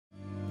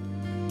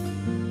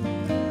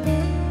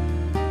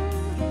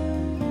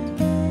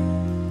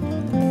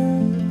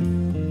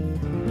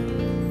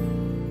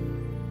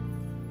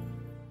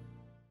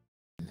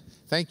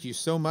Thank you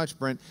so much,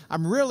 Brent.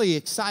 I'm really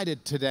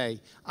excited today.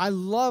 I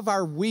love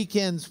our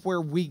weekends where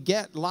we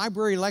get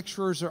library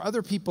lecturers or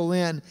other people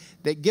in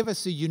that give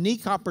us a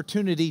unique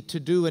opportunity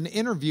to do an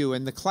interview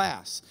in the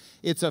class.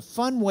 It's a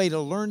fun way to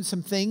learn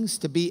some things,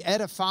 to be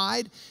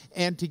edified,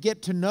 and to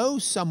get to know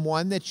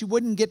someone that you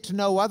wouldn't get to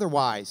know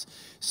otherwise.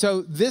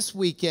 So this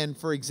weekend,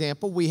 for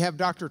example, we have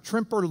Dr.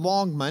 Tremper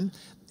Longman,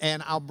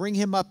 and I'll bring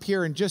him up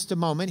here in just a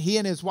moment. He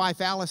and his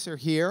wife Alice are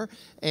here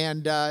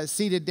and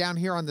seated down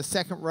here on the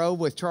second row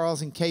with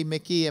Charles and Kay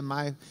Mickey and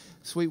my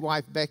sweet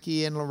wife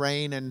Becky and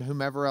Lorraine and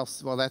whomever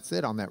else. Well, that's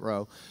it on that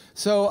row.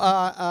 So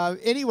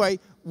anyway,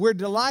 we're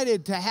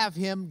delighted to have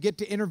him, get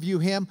to interview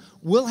him.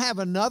 We'll have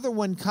another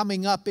one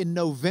coming up in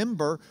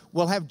November.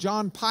 We'll have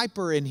John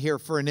Piper in here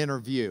for an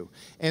interview.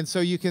 And so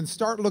you can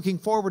start looking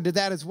forward to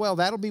that as well.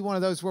 That'll be one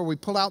of those where we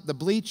pull out the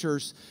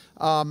bleachers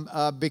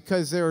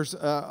because there's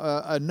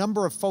a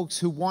number of folks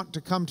who want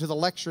to come to the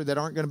lecture that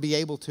aren't going to be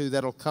able to,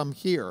 that'll come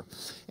here.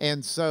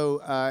 And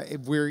so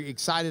we're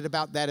excited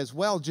about that as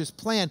well. Just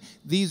plan.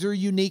 These are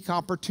unique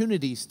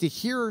opportunities to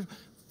hear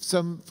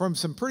from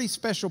some pretty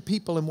special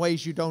people in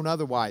ways you don't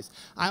otherwise.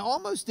 I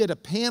almost did a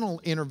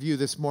panel interview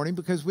this morning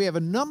because we have a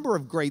number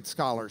of great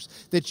scholars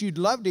that you'd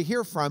love to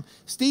hear from.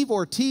 Steve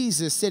Ortiz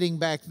is sitting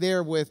back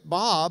there with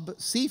Bob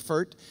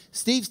Seifert.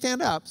 Steve,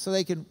 stand up so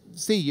they can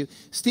see you.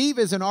 Steve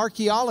is an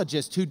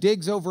archaeologist who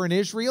digs over in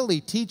Israel.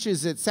 He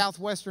teaches at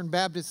Southwestern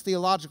Baptist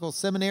Theological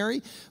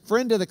Seminary.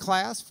 Friend of the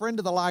class, friend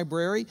of the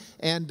library,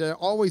 and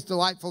always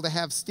delightful to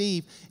have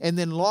Steve. And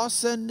then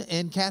Lawson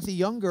and Kathy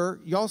Younger,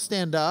 y'all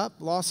stand up.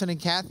 Lawson and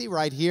Kathy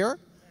right here.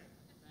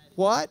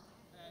 What?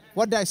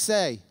 What did I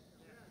say?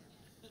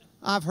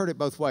 I've heard it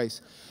both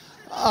ways.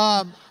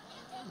 Oh,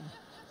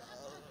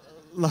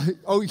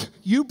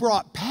 you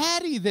brought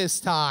Patty this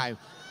time.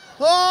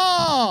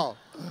 Oh!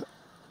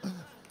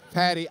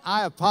 Patty,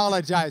 I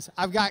apologize.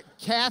 I've got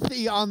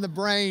Kathy on the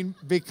brain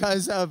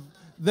because of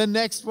the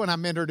next one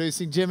I'm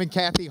introducing, Jim and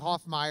Kathy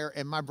Hoffmeyer,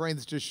 and my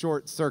brain's just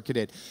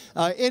short-circuited.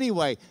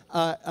 Anyway,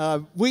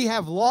 we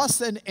have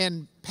Lawson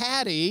and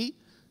Patty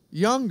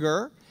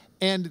Younger,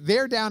 and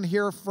they're down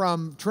here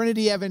from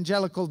Trinity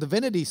Evangelical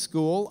Divinity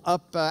School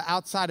up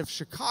outside of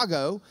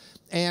Chicago.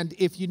 And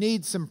if you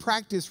need some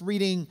practice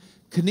reading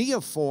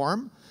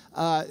cuneiform,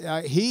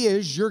 he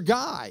is your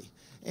guy.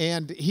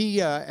 And he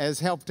has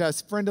helped us,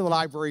 friend of the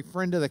library,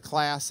 friend of the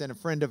class, and a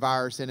friend of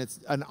ours, and it's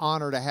an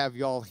honor to have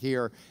y'all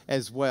here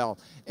as well.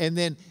 And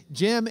then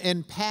Jim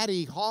and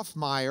Patty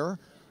Hoffmeyer.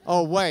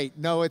 Oh, wait,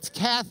 no, it's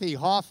Kathy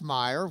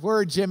Hoffmeyer. Where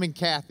are Jim and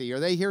Kathy?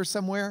 Are they here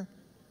somewhere?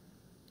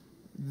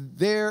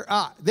 There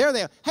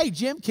they are. Hey,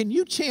 Jim, can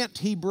you chant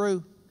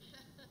Hebrew?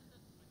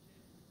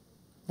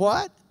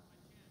 What?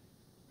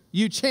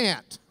 You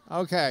chant.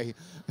 Okay.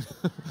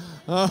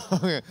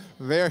 Okay.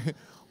 Very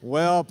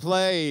well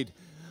played.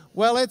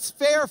 Well, it's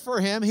fair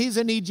for him. He's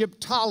an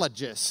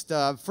Egyptologist,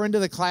 friend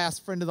of the class,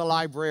 friend of the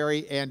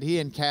library, and he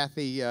and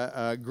Kathy,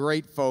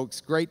 great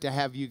folks. Great to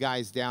have you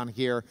guys down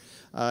here,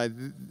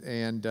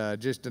 and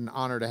just an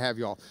honor to have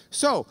you all.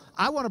 So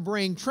I want to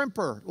bring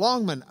Tremper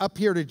Longman up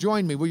here to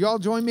join me. Will you all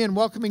join me in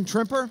welcoming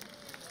Tremper?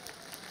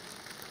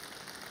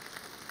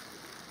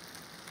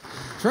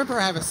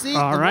 Tremper, have a seat.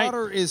 All right. The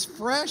water is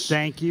fresh.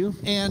 Thank you.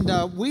 And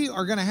we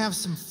are going to have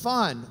some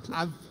fun.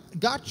 I've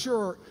got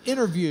your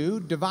interview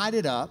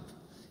divided up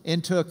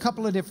into a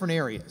couple of different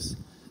areas.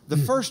 The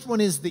first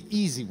one is the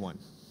easy one.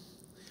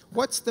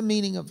 What's the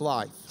meaning of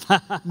life?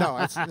 No,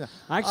 it's, actually,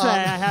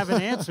 I have an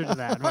answer to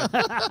that.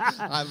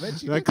 I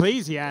bet you do.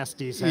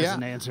 Ecclesiastes has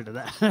an answer to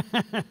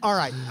that. All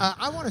right,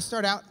 I want to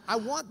start out. I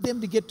want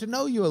them to get to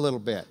know you a little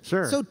bit.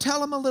 Sure. So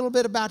tell them a little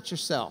bit about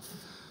yourself.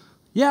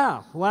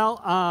 Yeah, well,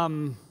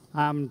 I'm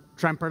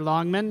Tremper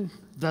Longman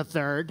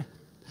III,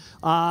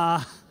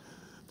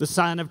 the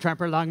son of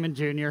Tremper Longman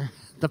Jr.,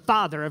 the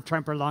father of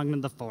Tremper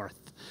Longman IV.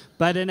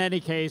 But in any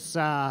case,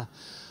 I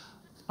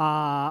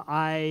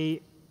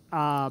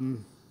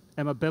am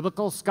a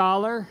biblical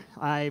scholar.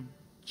 I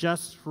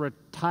just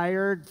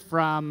retired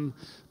from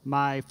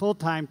my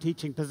full-time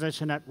teaching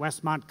position at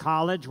Westmont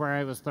College, where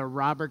I was the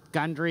Robert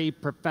Gundry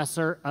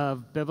Professor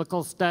of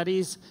Biblical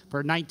Studies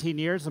for 19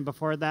 years. And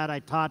before that, I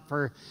taught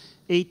for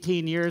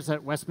 18 years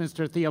at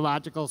Westminster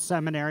Theological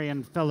Seminary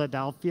in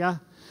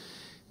Philadelphia.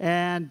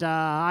 And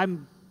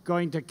I'm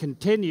going to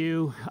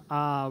continue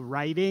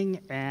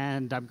writing,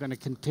 and I'm going to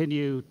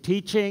continue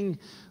teaching,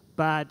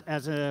 but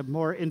as a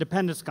more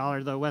independent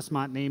scholar, though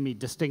Westmont named me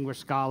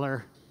Distinguished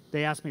Scholar,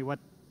 they asked me what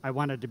I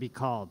wanted to be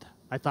called.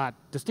 I thought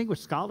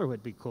Distinguished Scholar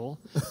would be cool,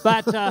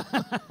 but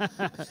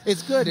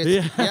it's good.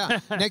 It's, yeah,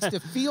 next to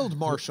Field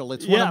Marshal,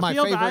 it's one of my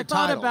favorite I thought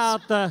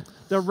titles. About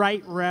the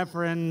Right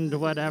Reverend,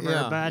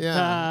 whatever, but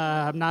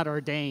I'm not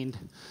ordained.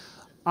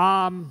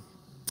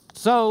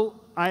 So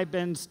I've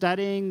been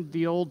studying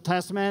the Old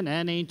Testament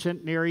and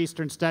ancient Near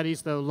Eastern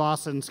studies, though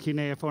Lawson's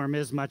cuneiform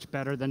is much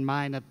better than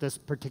mine at this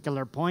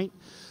particular point.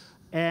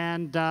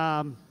 And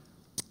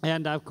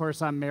of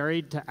course, I'm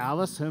married to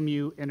Alice, whom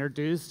you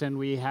introduced, and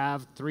we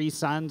have 3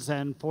 sons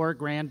and 4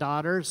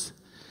 granddaughters.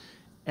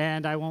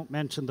 And I won't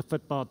mention the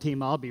football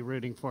team I'll be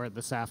rooting for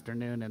this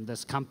afternoon in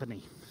this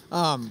company.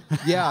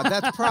 Yeah,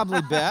 that's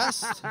probably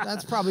best.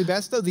 That's probably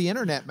best, though the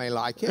internet may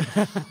like it.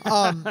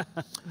 All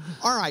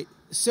right,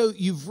 so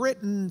you've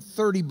written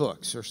 30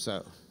 books or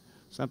so.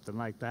 Something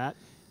like that.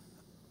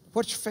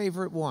 What's your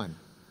favorite one?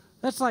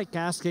 That's like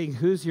asking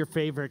who's your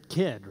favorite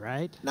kid,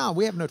 right? No,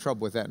 we have no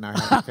trouble with that in our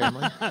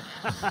family.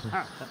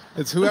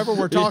 It's whoever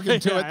we're talking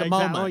to at the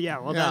moment. Oh, yeah,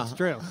 well, that's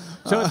true.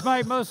 So it's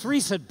my most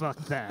recent book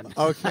then.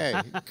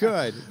 Okay,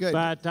 good.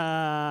 But,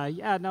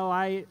 yeah, no,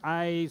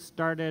 I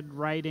started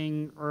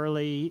writing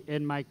early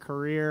in my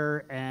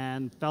career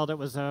and felt it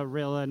was a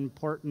real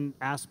important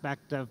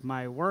aspect of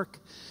my work.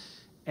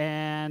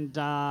 And,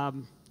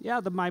 yeah,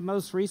 my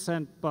most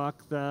recent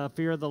book, The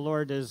Fear of the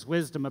Lord is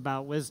Wisdom,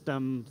 about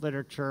wisdom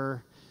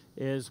literature,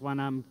 is one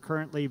I'm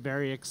currently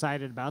very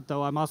excited about,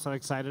 though I'm also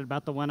excited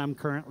about the one I'm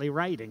currently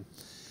writing.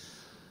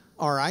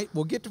 All right,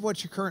 we'll get to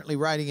what you're currently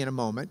writing in a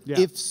moment. Yeah.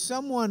 If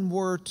someone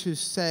were to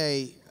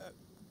say,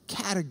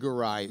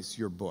 categorize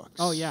your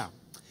books. Oh, yeah,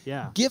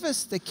 yeah. Give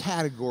us the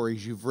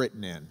categories you've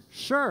written in.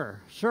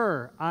 Sure.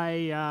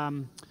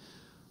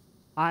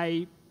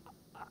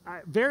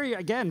 Very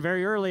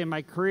early in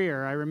my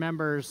career, I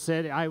remember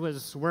I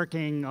was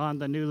working on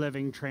the New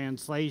Living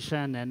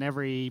Translation, and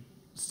every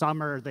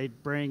summer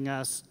they'd bring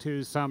us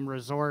to some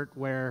resort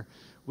where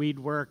we'd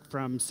work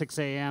from 6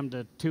 a.m.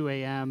 to 2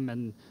 a.m.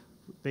 and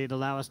they'd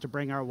allow us to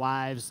bring our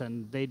wives,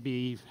 and they'd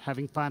be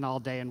having fun all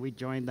day, and we'd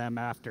join them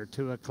after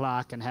 2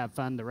 o'clock and have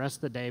fun the rest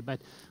of the day.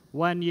 But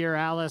one year,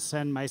 Alice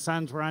and my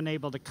sons were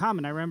unable to come,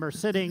 and I remember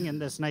sitting in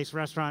this nice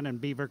restaurant in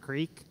Beaver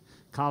Creek,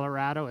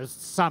 Colorado. It was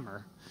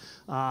summer.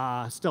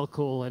 Still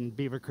cool in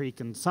Beaver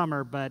Creek in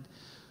summer,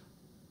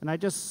 and I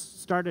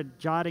just started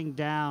jotting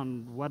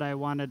down what I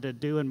wanted to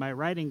do in my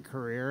writing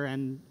career,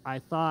 and I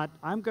thought,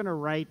 I'm going to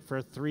write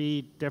for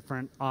 3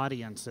 different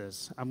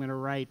audiences. I'm going to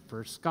write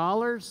for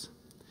scholars,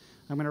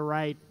 I'm going to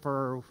write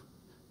for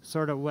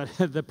sort of what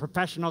the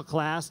professional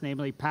class,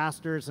 namely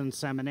pastors and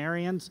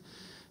seminarians,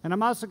 and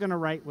I'm also going to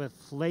write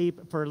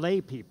for lay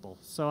people.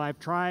 So I've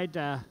tried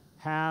to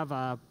have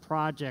a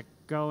project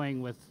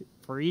going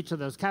for each of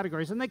those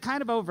categories, and they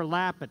kind of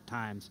overlap at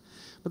times.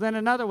 But then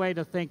another way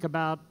to think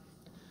about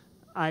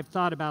I've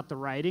thought about the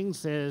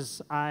writings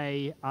is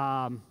I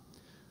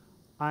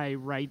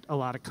write a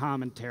lot of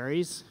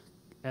commentaries,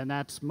 and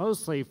that's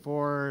mostly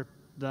for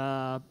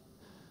the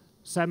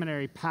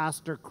seminary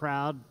pastor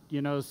crowd,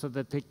 so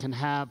that they can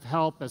have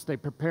help as they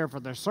prepare for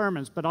their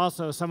sermons. But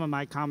also some of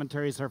my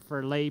commentaries are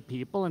for lay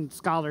people, and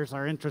scholars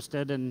are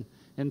interested in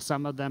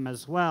some of them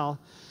as well.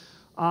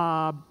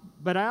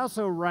 But I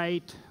also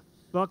write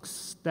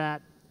books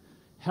that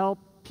help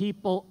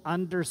people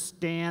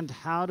understand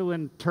how to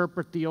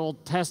interpret the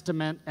Old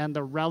Testament and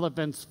the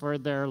relevance for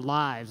their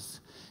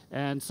lives.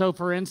 And so,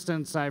 for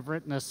instance, I've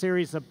written a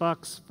series of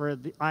books for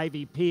the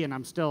IVP, and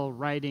I'm still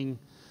writing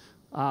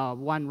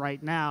one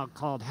right now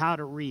called How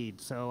to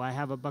Read. So I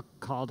have a book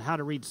called How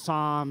to Read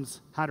Psalms,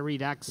 How to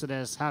Read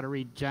Exodus, How to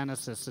Read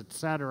Genesis,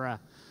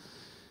 etc.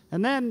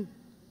 And then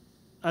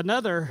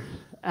another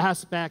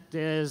aspect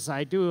is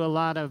I do a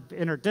lot of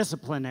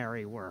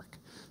interdisciplinary work.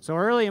 So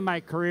early in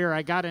my career,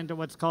 I got into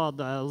what's called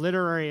the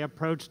literary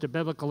approach to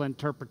biblical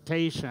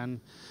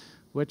interpretation,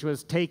 which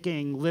was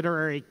taking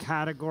literary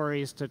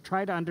categories to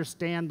try to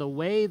understand the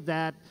way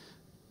that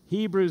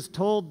Hebrews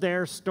told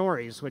their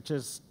stories, which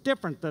is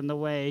different than the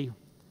way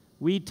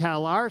we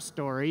tell our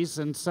stories.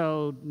 And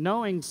so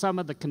knowing some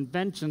of the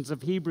conventions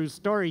of Hebrew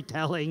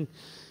storytelling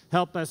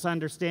help us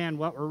understand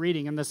what we're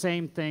reading. And the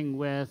same thing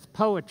with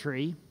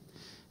poetry.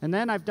 And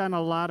then I've done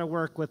a lot of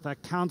work with a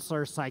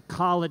counselor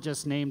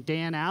psychologist named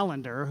Dan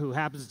Allender, who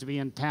happens to be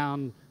in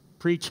town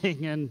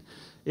preaching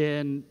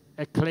in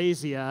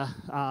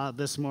Ecclesia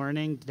this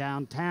morning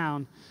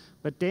downtown.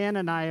 But Dan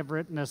and I have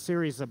written a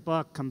series of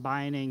books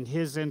combining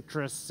his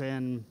interests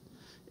in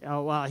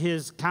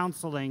his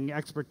counseling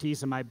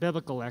expertise and my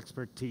biblical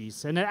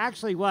expertise. And it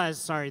actually was,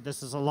 sorry,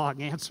 this is a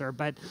long answer,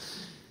 but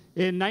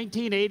in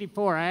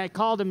 1984, I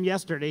called him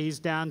yesterday. He's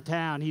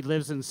downtown. He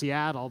lives in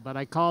Seattle. But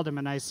I called him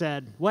and I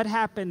said, what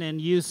happened in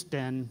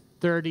Houston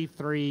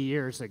 33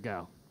 years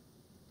ago?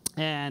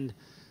 And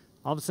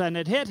all of a sudden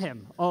it hit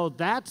him. Oh,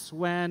 that's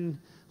when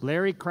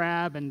Larry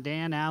Crabb and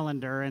Dan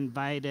Allender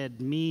invited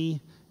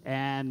me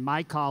and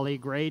my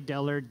colleague Ray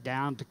Dillard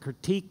down to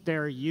critique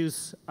their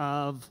use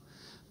of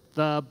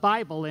the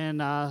Bible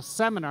in a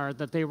seminar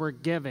that they were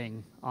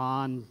giving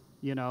on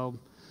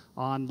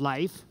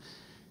life.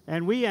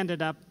 And we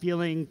ended up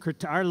feeling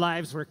our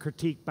lives were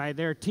critiqued by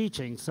their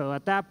teaching. So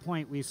at that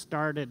point, we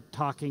started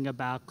talking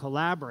about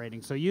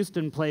collaborating. So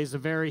Houston plays a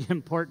very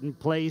important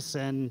place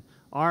in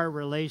our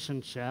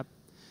relationship.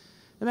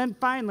 And then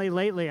finally,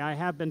 lately, I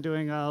have been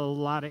doing a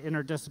lot of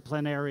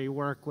interdisciplinary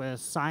work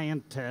with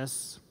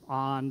scientists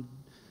on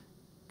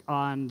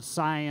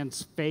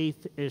science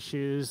faith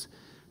issues.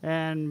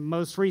 And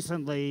most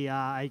recently,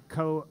 I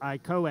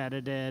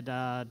co-edited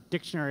a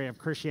Dictionary of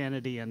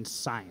Christianity and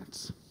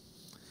Science.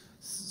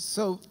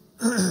 So,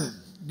 do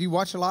you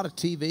watch a lot of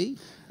TV?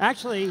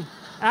 Actually,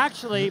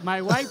 my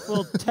wife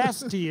will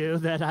attest to you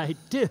that I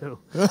do.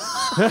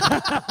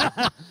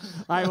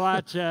 I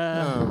watch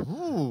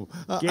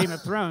Game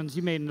of Thrones.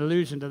 You made an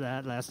allusion to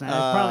that last night.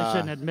 I probably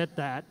shouldn't admit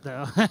that,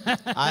 though.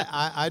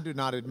 I do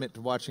not admit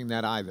to watching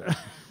that either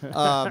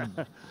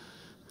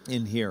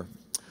in here.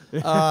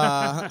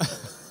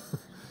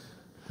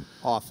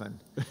 Often.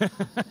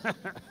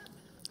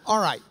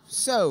 All right.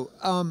 So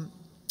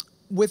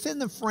within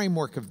the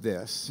framework of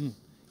this,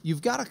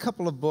 you've got a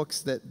couple of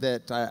books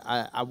that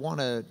I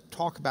want to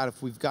talk about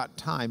if we've got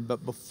time.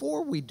 But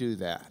before we do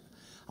that,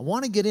 I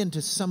want to get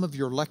into some of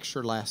your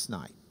lecture last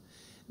night.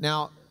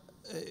 Now,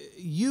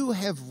 you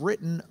have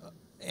written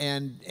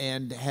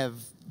and have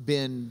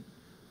been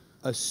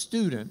a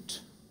student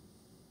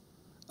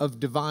of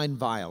divine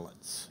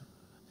violence.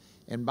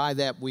 And by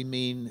that we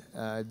mean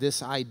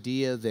this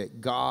idea that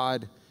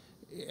God,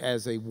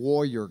 as a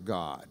warrior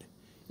God,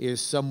 is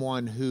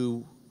someone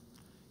who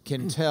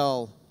can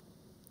tell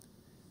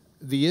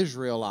the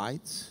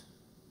Israelites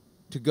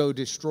to go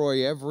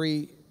destroy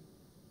every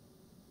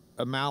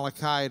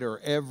Amalekite or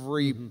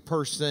every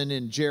person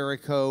in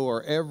Jericho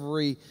or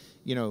every,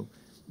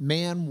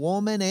 man,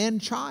 woman, and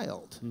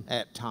child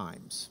at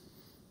times.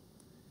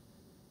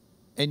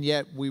 And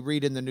yet we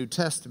read in the New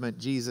Testament,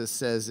 Jesus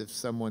says, if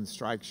someone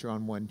strikes you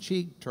on one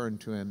cheek, turn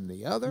to him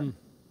the other.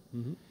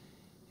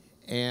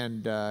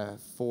 And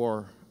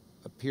for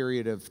a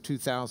period of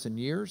 2,000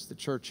 years, the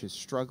church has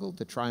struggled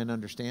to try and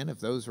understand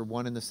if those are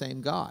one and the same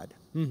God.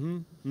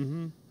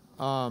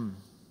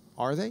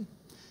 Are they?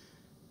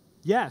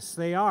 Yes,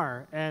 they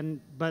are.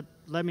 But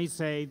let me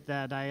say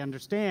that I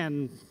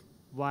understand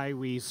why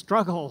we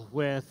struggle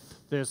with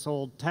this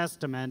Old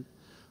Testament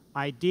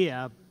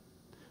idea,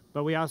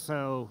 but we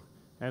also,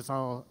 as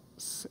I'll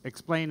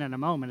explain in a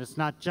moment, it's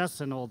not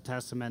just an Old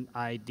Testament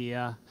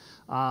idea.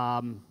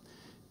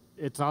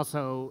 It's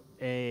also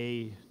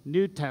a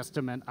New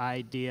Testament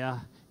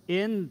idea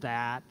in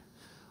that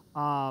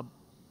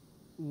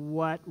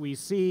what we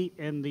see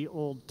in the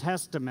Old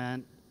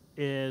Testament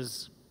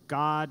is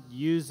God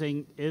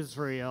using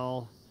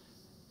Israel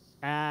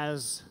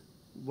as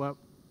what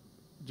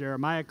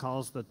Jeremiah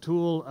calls the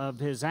tool of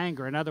his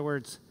anger. In other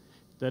words,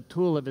 the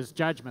tool of his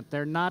judgment.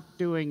 They're not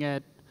doing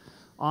it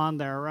on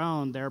their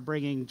own. They're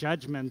bringing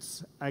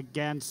judgments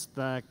against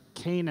the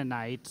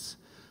Canaanites.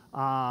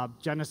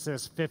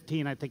 Genesis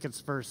 15, I think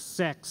it's verse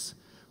 6,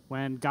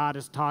 when God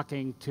is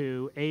talking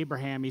to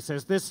Abraham, he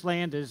says, this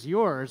land is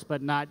yours,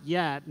 but not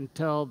yet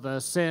until the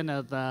sin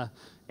of the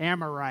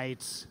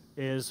Amorites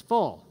is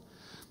full.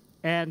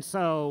 And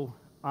so,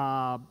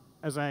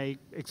 as I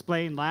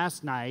explained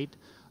last night,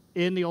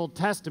 in the Old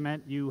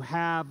Testament, you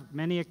have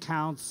many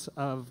accounts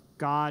of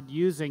God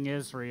using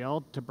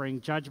Israel to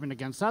bring judgment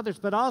against others,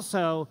 but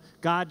also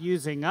God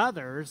using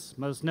others,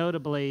 most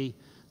notably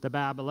the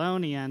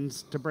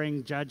Babylonians, to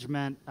bring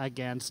judgment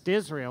against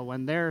Israel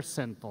when they're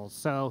sinful.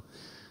 So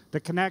the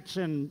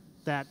connection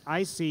that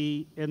I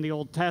see in the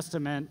Old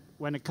Testament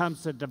when it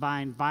comes to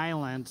divine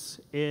violence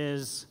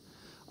is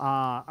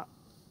a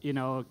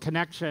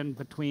connection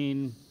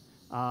between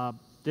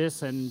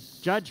this and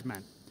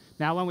judgment.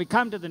 Now, when we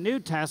come to the New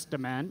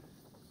Testament,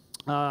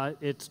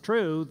 it's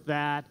true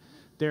that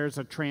there's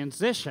a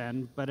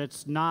transition, but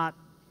it's not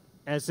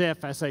as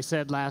if, as I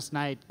said last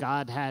night,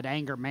 God had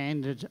anger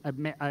management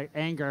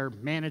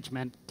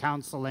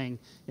counseling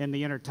in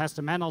the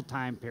intertestamental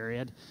time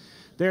period.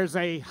 There's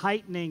a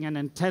heightening and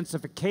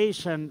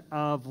intensification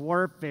of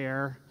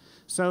warfare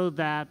so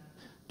that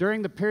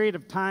during the period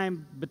of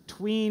time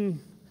between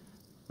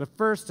the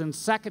first and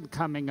second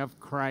coming of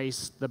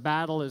Christ, the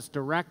battle is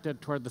directed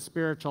toward the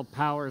spiritual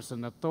powers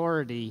and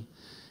authority,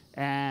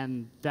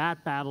 and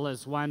that battle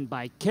is won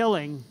by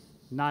killing,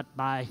 not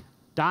by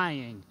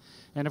dying.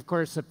 And of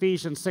course,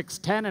 Ephesians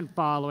 6:10 and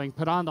following,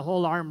 put on the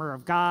whole armor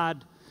of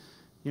God,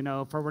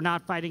 for we're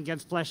not fighting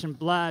against flesh and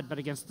blood, but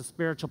against the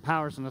spiritual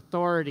powers and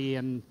authority,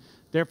 and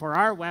therefore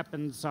our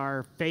weapons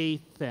are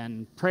faith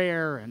and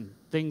prayer and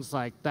things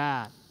like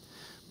that.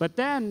 But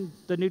then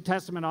the New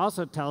Testament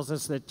also tells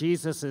us that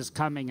Jesus is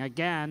coming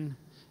again,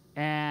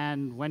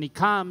 and when he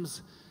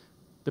comes,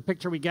 the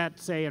picture we get,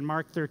 say, in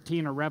Mark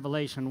 13 or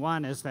Revelation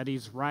 1 is that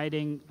he's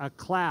riding a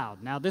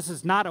cloud. Now, this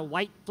is not a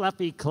white,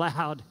 fluffy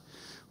cloud.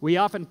 We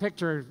often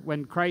picture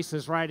when Christ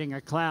is riding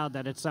a cloud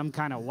that it's some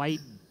kind of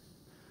white,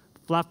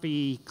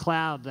 fluffy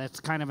cloud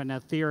that's kind of an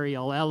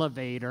ethereal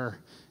elevator.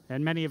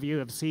 And many of you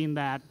have seen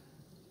that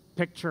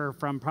picture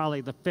from probably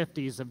the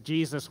 50s of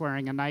Jesus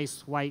wearing a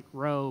nice white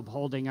robe,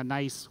 holding a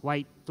nice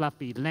white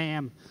fluffy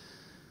lamb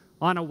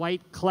on a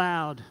white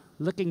cloud,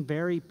 looking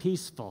very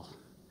peaceful.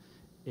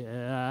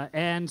 But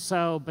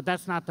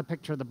that's not the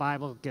picture the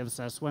Bible gives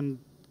us. When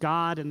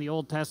God in the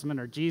Old Testament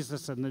or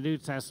Jesus in the New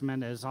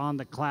Testament is on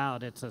the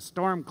cloud, it's a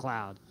storm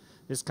cloud.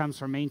 This comes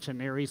from ancient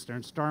Near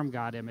Eastern storm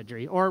god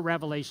imagery. Or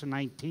Revelation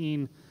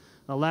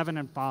 19:11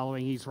 and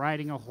following, he's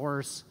riding a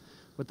horse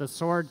with a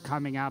sword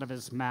coming out of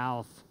his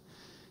mouth.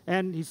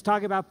 And he's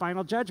talking about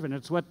final judgment.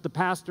 It's what the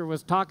pastor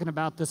was talking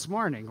about this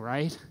morning,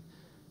 right?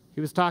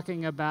 He was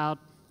talking about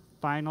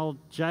final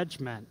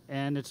judgment.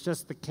 And it's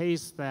just the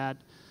case that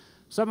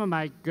some of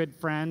my good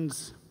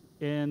friends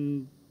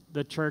in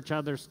the church,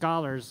 other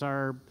scholars,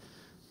 are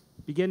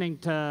beginning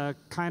to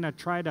kind of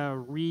try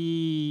to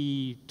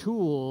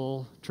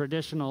retool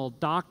traditional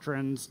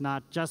doctrines,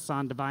 not just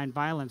on divine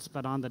violence,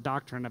 but on the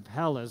doctrine of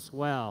hell as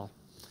well.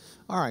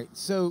 All right,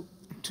 so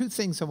two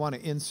things I want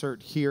to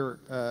insert here.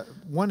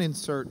 One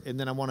insert, and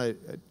then I want to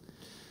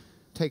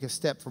take a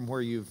step from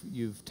where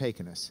you've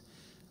taken us.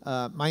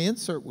 My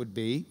insert would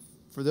be,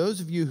 for those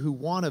of you who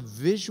want a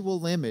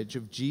visual image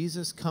of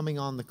Jesus coming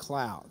on the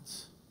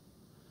clouds,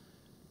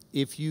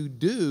 if you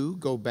do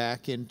go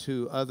back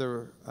into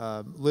other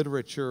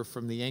literature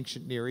from the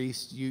ancient Near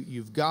East,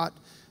 you've got,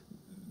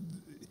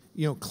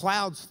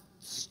 clouds,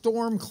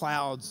 storm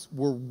clouds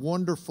were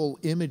wonderful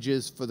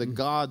images for the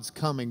gods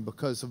coming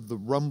because of the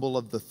rumble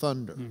of the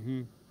thunder.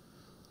 Mm-hmm.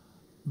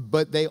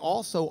 But they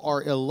also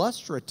are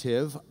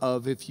illustrative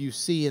of, if you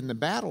see in the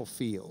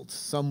battlefield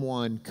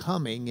someone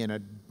coming in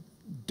a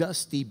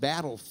dusty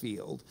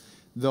battlefield,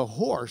 the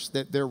horse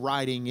that they're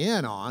riding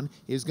in on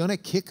is going to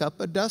kick up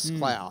a dust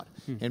cloud.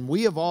 And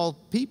we, of all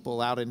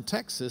people out in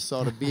Texas,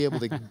 ought to be able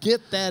to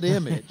get that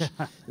image.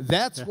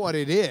 That's what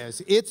it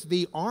is. It's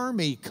the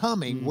army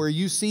coming, where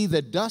you see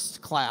the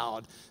dust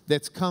cloud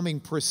that's coming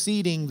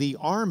preceding the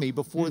army.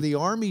 Before the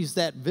army's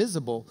that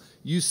visible,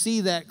 you see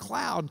that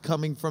cloud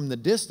coming from the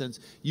distance.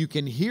 You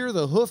can hear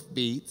the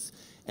hoofbeats,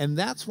 and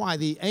that's why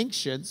the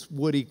ancients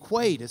would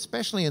equate,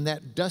 especially in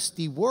that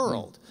dusty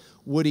world,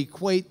 would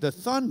equate the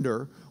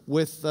thunder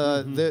with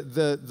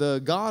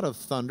the god of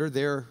thunder,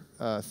 their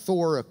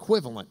Thor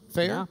equivalent.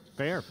 Fair?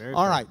 Yeah, fair.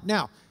 All right.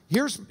 Now,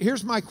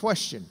 here's my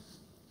question.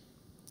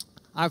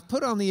 I've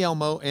put on the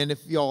Elmo, and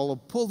if y'all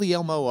pull the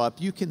Elmo up,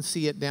 you can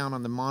see it down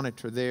on the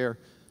monitor there,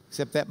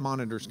 except that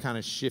monitor's kind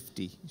of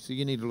shifty, so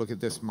you need to look at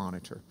this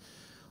monitor.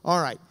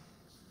 All right.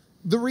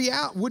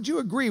 Would you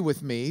agree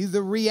with me,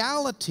 the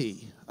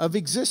reality of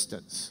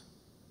existence,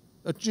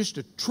 just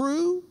a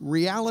true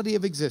reality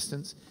of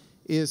existence,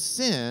 is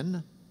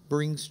sin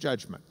brings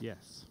judgment?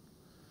 Yes.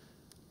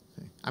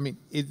 I mean,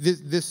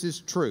 this is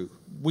true.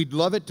 We'd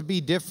love it to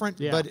be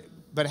different,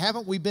 but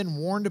haven't we been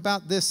warned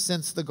about this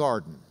since the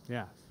garden?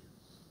 Yeah.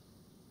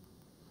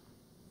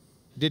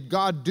 Did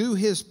God do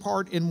his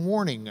part in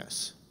warning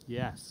us?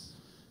 Yes.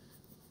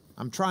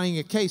 I'm trying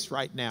a case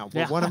right now,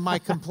 but one of my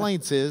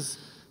complaints is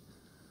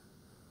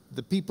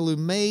the people who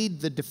made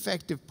the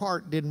defective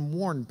part didn't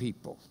warn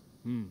people.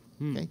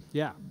 Okay?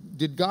 Yeah.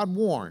 Did God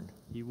warn?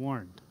 He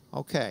warned.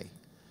 Okay.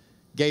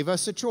 Gave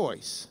us a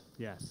choice.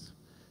 Yes.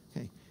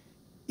 Okay.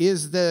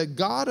 Is the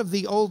God of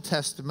the Old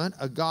Testament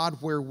a God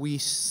where we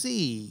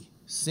see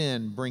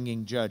sin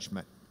bringing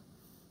judgment?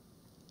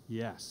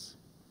 Yes.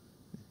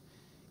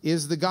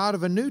 Is the God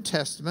of a New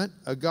Testament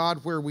a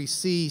God where we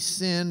see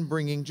sin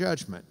bringing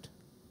judgment?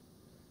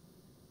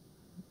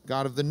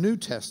 God of the New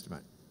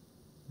Testament,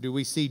 do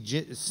we see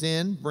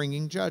sin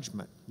bringing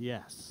judgment?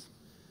 Yes.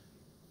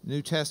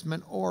 New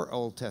Testament or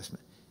Old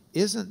Testament.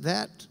 Isn't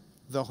that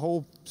the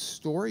whole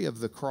story of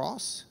the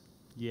cross?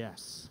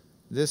 Yes.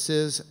 This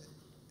is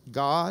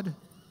God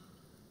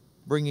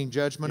bringing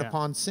judgment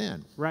upon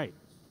sin. Right.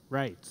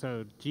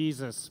 So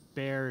Jesus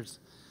bears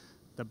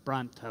the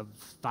brunt of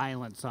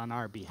violence on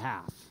our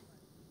behalf.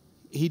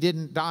 He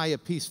didn't die a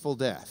peaceful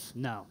death.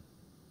 No.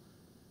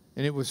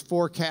 And it was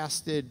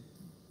forecasted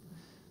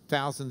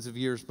thousands of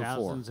years before.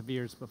 Thousands of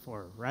years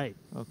before, right.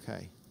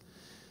 Okay.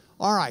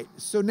 All right,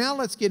 so now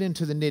let's get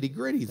into the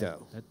nitty-gritty,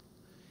 though.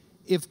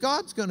 If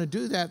God's going to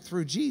do that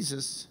through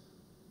Jesus,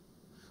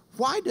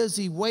 why does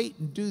he wait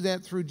and do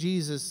that through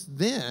Jesus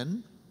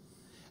then,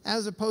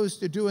 as opposed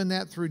to doing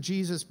that through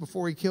Jesus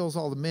before he kills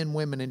all the men,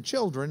 women, and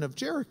children of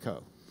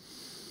Jericho?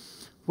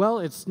 Well,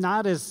 it's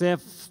not as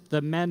if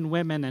the men,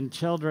 women, and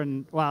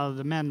children,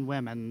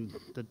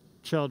 the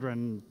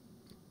children,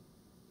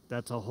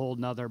 that's a whole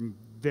nother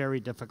very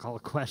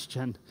difficult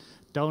question,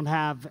 don't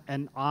have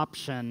an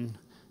option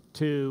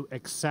to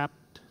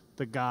accept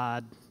the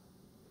God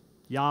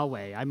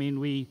Yahweh. I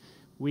mean,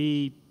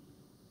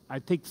 I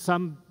think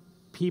some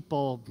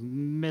people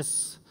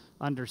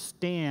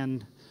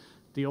misunderstand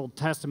the Old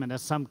Testament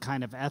as some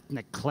kind of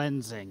ethnic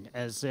cleansing,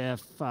 as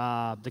if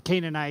the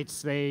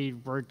Canaanites, they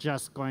were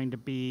just going to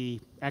be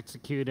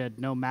executed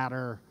no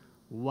matter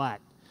what.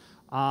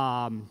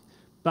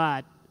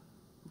 But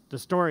the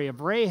story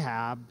of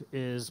Rahab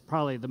is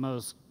probably the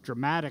most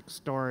dramatic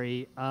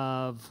story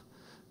of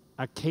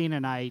a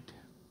Canaanite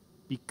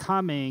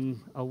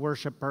becoming a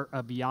worshiper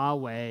of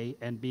Yahweh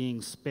and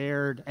being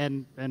spared,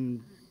 and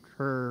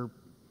her,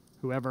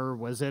 whoever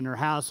was in her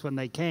house when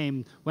they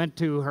came, went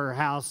to her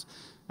house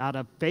out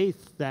of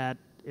faith that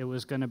it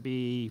was going to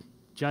be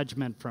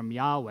judgment from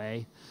Yahweh.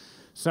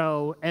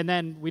 So, and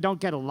then we don't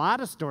get a lot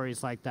of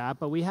stories like that,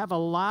 but we have a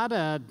lot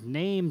of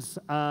names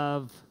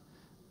of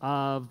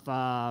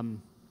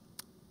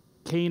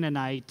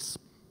Canaanites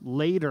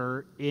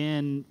later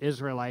in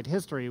Israelite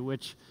history,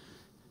 which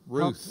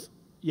Ruth.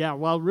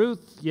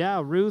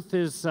 Ruth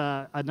is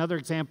another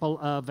example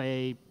of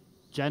a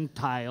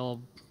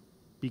Gentile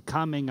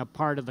becoming a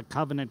part of the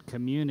covenant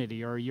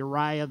community, or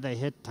Uriah the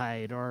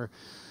Hittite, or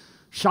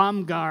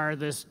Shamgar,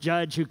 this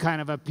judge who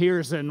kind of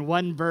appears in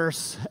one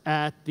verse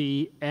at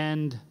the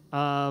end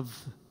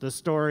of the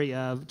story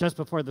of, just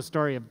before the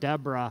story of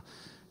Deborah,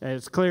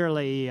 it's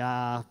clearly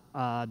a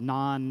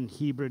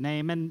non-Hebrew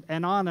name,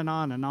 and on and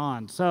on and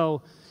on.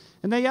 So,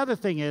 and the other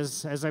thing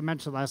is, as I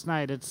mentioned last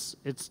night,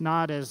 it's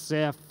not as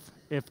if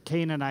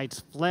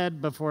Canaanites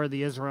fled before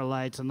the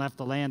Israelites and left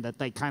the land, that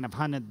they kind of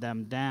hunted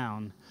them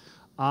down.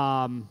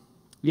 So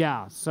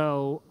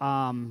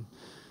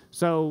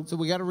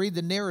we got to read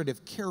the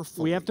narrative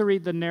carefully. We have to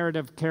read the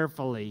narrative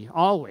carefully.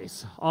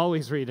 Always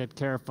read it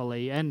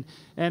carefully. And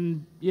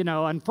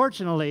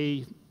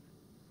unfortunately,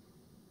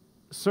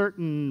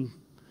 certain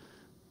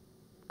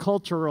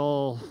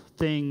cultural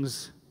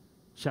things,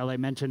 shall I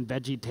mention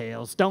Veggie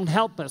Tales, don't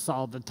help us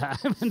all the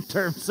time in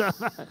terms of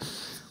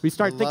we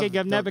start thinking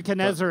of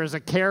Nebuchadnezzar as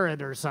a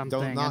carrot or something.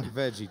 Don't knock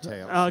Veggie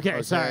Tales.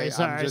 Okay, sorry.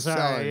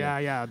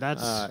 Yeah,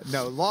 that's...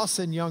 No,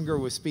 Lawson Younger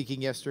was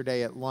speaking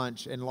yesterday at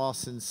lunch, and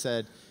Lawson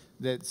said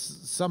that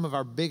some of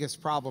our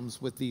biggest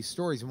problems with these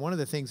stories, and one of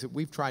the things that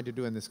we've tried to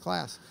do in this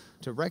class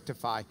to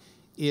rectify,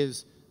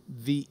 is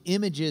the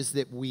images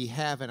that we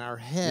have in our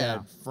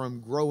head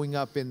from growing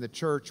up in the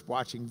church,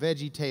 watching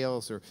Veggie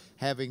Tales, or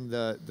having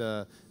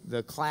the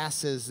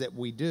classes that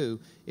we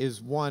do,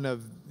 is one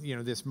of,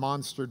 this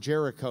monster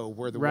Jericho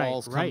where the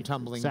walls come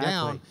tumbling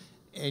down,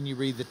 and you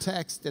read the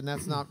text, and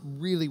that's not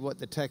really what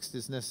the text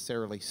is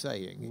necessarily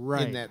saying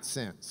in that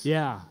sense.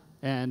 Yeah,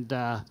 and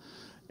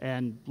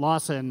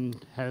Lawson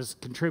has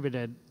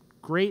contributed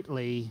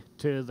greatly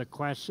to the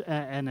question,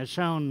 and has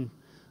shown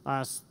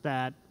us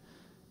that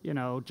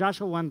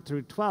Joshua 1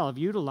 through 12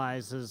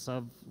 utilizes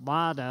a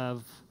lot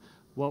of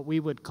what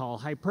we would call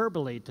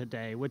hyperbole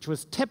today, which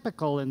was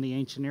typical in the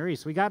ancient Near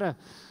East. We got to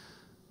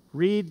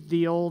read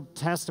the Old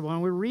Testament.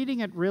 When we're reading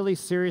it really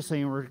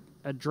seriously and we're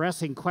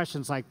addressing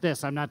questions like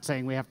this, I'm not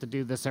saying we have to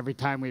do this every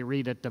time we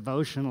read it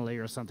devotionally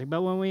or something,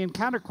 but when we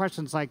encounter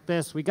questions like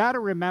this, we got to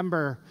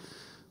remember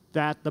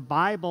that the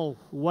Bible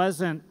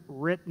wasn't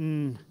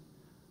written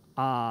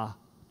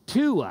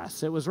to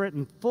us. It was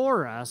written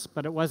for us,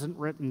 but it wasn't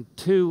written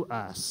to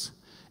us.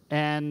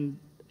 And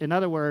in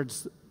other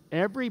words,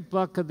 every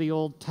book of the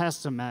Old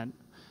Testament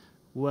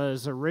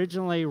was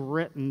originally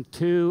written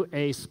to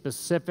a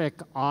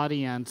specific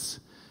audience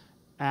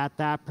at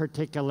that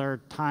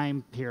particular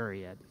time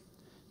period.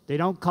 They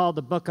don't call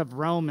the book of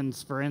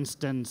Romans, for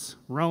instance,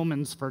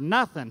 Romans for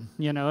nothing.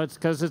 It's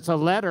because it's a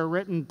letter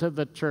written to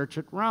the church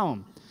at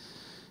Rome.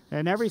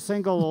 And every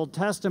single Old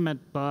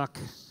Testament book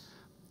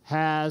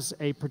has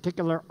a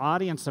particular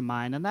audience in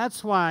mind. And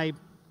that's why,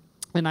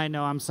 and I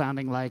know I'm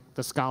sounding like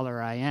the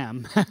scholar I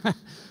am,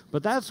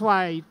 but that's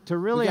why to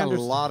really understand. We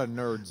got a lot of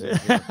nerds in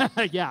here.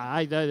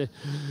 Yeah,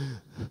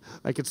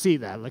 I could see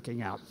that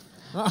looking out.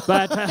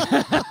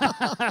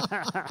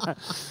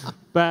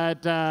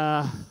 But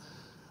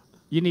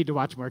you need to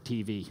watch more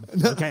TV.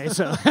 Okay,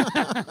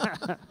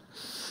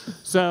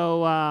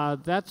 so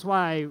that's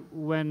why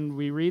when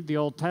we read the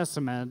Old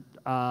Testament,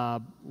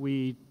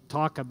 we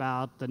talk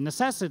about the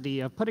necessity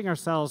of putting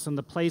ourselves in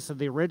the place of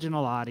the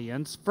original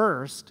audience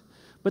first.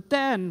 But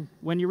then,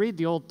 when you read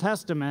the Old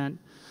Testament,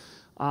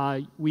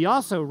 we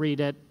also read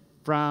it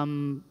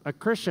from a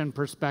Christian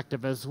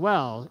perspective as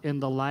well,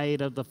 in the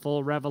light of the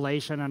full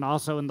revelation and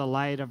also in the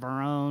light of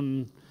our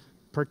own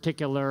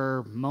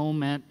particular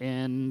moment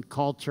in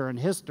culture and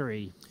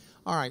history.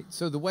 All right,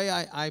 so the way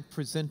I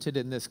presented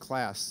in this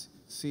class,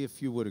 see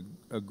if you would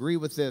agree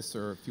with this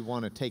or if you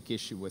want to take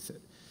issue with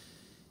it,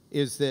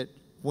 is that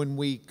when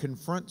we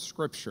confront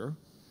Scripture,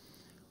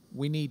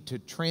 we need to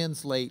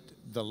translate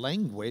the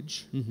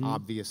language,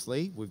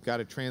 obviously. We've got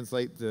to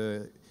translate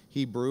the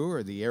Hebrew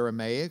or the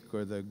Aramaic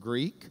or the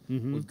Greek.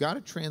 We've got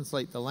to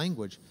translate the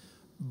language.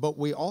 But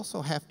we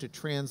also have to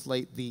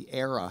translate the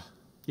era.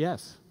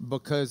 Yes.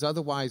 Because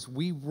otherwise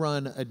we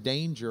run a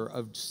danger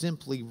of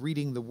simply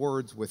reading the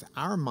words with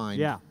our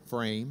mind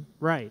frame.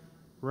 Right.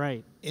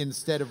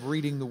 Instead of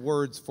reading the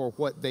words for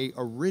what they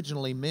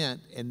originally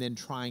meant and then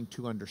trying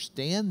to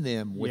understand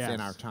them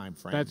within our time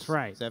frame. That's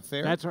right. Is that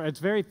fair? That's right. It's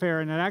very fair,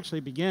 and it actually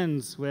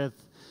begins with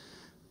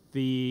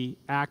the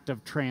act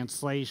of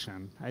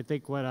translation. I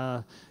think what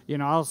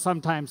I'll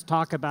sometimes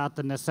talk about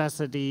the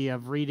necessity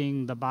of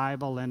reading the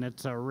Bible in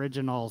its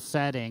original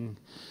setting,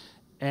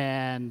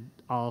 and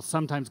I'll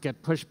sometimes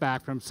get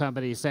pushback from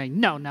somebody saying,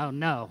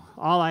 no,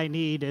 all I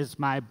need is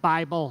my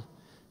Bible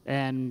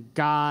and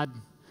God.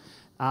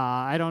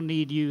 I don't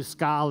need you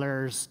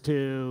scholars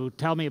to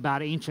tell me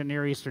about ancient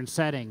Near Eastern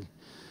setting.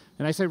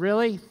 And I say,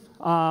 really?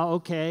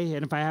 Okay.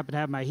 And if I happen to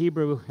have my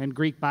Hebrew and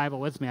Greek Bible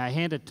with me, I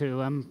hand it to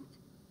them,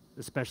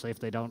 especially if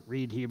they don't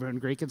read Hebrew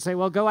and Greek, and say,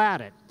 well, go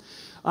at it.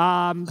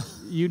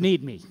 You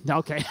need me.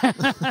 Okay.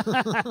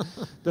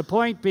 The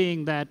point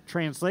being that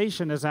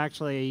translation is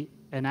actually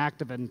an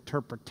act of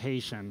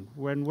interpretation.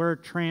 When we're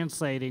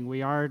translating,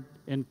 we are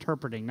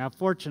interpreting. Now,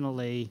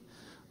 fortunately,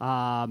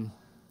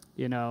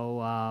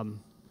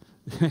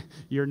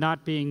 you're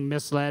not being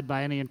misled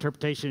by any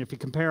interpretation. If you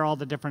compare all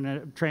the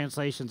different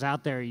translations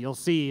out there, you'll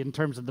see in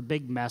terms of the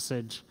big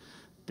message,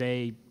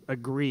 they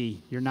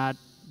agree. You're not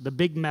the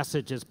big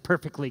message is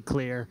perfectly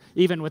clear,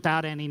 even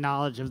without any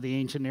knowledge of the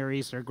ancient Near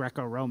East or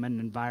Greco-Roman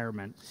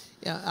environment.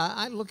 Yeah,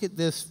 I look at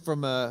this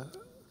from a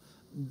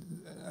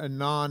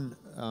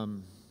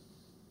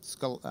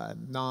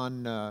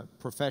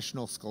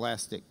non-professional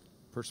scholastic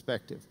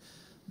perspective.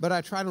 But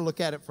I try to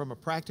look at it from a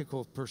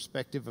practical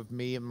perspective of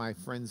me and my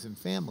friends and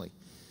family.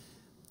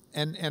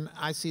 And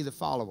I see the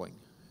following.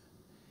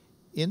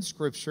 In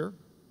Scripture,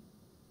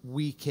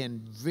 we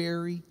can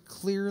very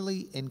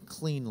clearly and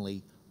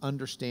cleanly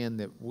understand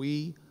that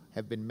we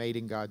have been made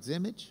in God's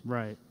image,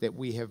 Right. that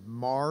we have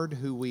marred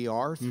who we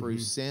are through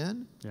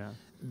sin, Yeah.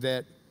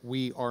 that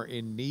we are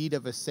in need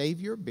of a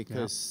Savior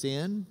because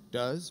sin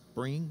does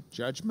bring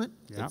judgment.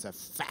 Yeah. It's a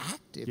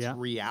fact. It's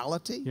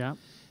reality. Yeah.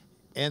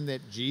 And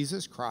that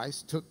Jesus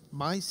Christ took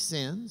my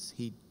sins.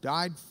 He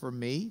died for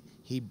me.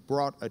 He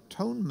brought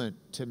atonement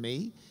to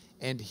me.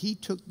 And he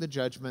took the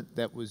judgment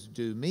that was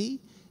due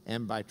me.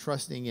 And by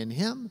trusting in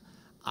him,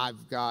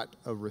 I've got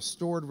a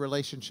restored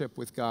relationship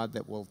with God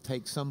that will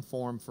take some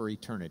form for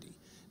eternity.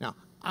 Now,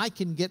 I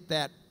can get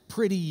that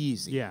pretty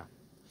easy. Yeah.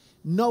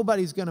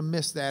 Nobody's going to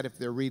miss that if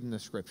they're reading the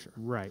Scripture.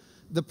 Right.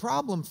 The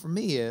problem for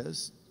me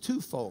is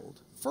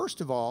twofold.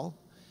 First of all,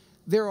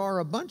 there are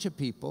a bunch of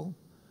people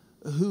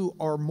who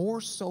are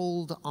more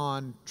sold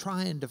on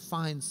trying to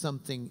find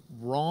something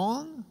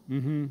wrong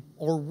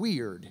or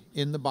weird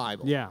in the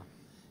Bible. Yeah.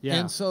 Yeah.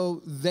 And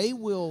so they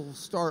will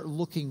start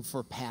looking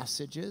for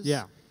passages.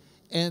 Yeah.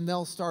 And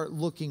they'll start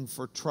looking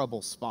for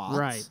trouble spots.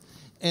 Right.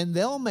 And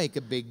they'll make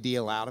a big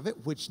deal out of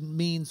it, which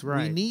means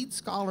we need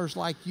scholars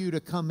like you to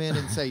come in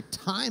and say,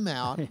 time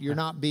out, you're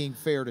not being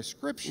fair to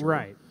Scripture.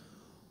 Right.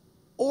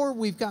 Or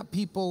we've got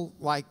people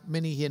like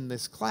many in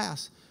this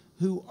class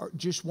who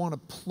just want to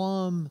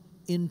plumb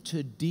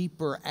into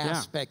deeper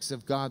aspects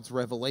of God's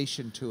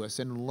revelation to us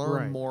and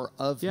learn more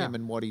of him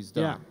and what he's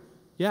done.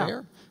 Yeah.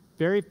 Fair?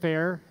 Very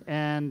fair.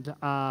 And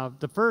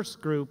the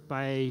first group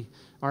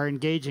are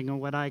engaging in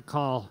what I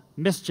call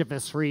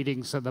mischievous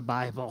readings of the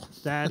Bible.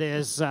 That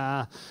is,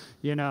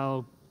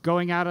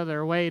 going out of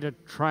their way to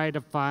try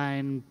to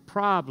find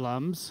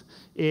problems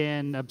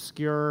in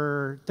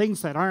obscure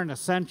things that aren't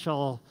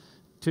essential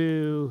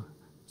to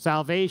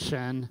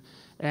salvation.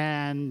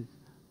 And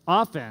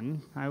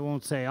often, I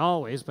won't say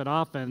always, but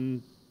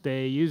often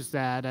they use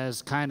that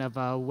as kind of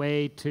a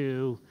way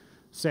to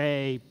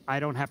say, I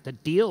don't have to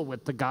deal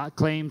with the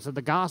claims of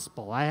the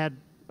gospel. I had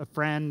a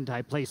friend,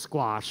 I play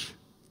squash,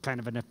 kind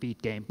of an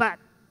effete game, but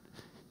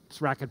it's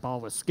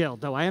racquetball with skill,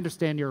 though I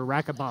understand you're a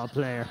racquetball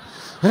player.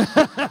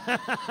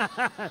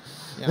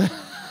 Yeah.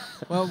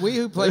 Well, we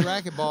who play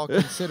racquetball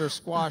consider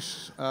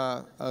squash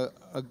a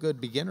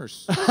good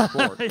beginner's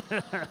sport.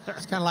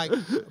 It's kind of like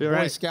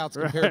Boy Scouts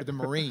compared to the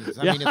Marines.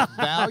 I mean, it's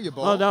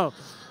valuable. Oh, no.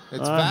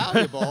 It's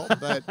valuable,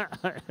 but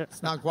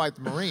it's not quite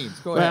the Marines.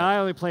 Go ahead. Well, I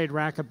only played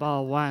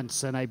racquetball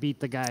once, and I beat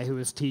the guy who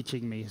was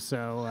teaching me,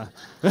 so...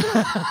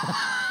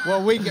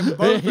 Well, we can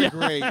both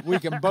agree. We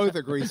can both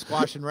agree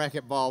squash and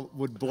racquetball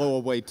would blow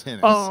away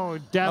tennis. Oh,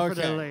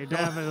 definitely,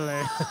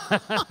 definitely.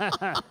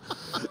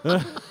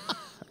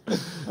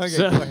 Okay,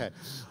 So, go ahead.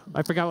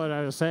 I forgot what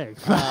I was saying.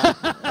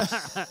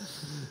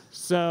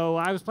 So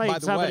I was playing By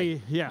the somebody...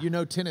 way, yeah. you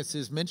know tennis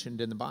is mentioned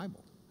in the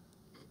Bible.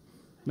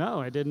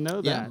 No, I didn't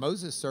know Yeah, that.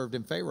 Moses served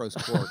in Pharaoh's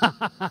court.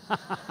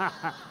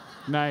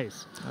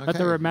 Nice. I have Okay.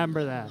 to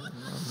remember that.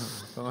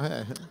 Go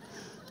ahead.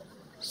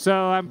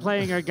 So I'm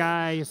playing a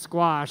guy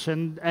squash,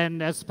 and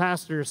as the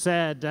pastor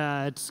said,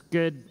 it's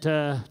good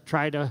to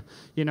try to,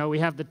 we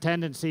have the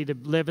tendency to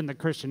live in the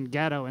Christian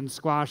ghetto, and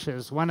squash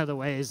is one of the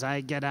ways I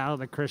get out of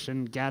the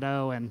Christian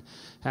ghetto and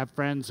have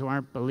friends who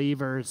aren't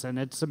believers, and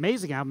it's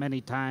amazing how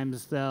many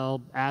times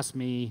they'll ask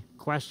me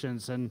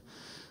questions, and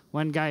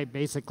one guy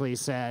basically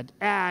said,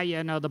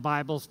 the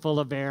Bible's full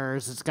of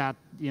errors. It's got,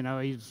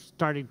 he's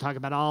starting to talk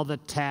about all the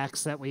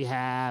texts that we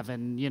have,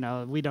 and,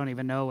 we don't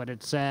even know what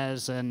it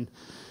says, and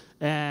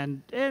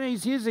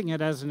he's using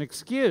it as an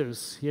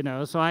excuse,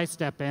 So I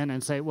step in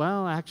and say,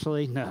 well,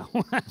 actually, no.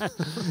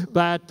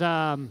 But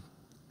and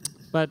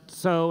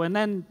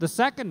then the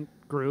second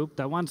group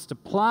that wants to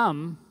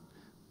plumb,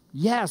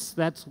 yes,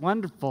 that's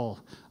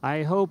wonderful.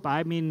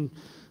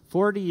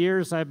 40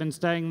 years I've been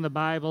studying the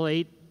Bible,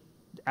 8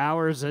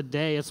 hours a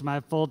day. It's my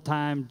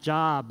full-time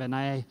job, and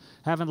I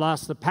haven't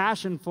lost the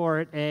passion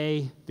for it,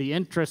 the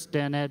interest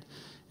in it.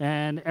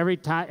 And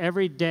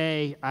every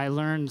day I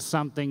learn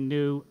something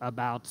new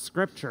about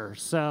Scripture.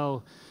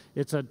 So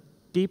it's a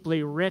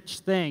deeply rich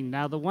thing.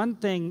 Now, the one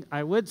thing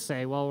I would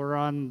say while we're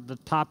on the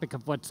topic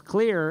of what's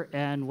clear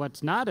and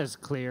what's not as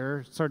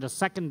clear, sort of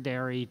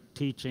secondary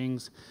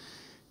teachings,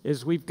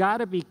 is we've got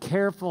to be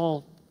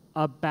careful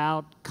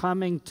about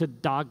coming to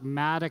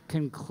dogmatic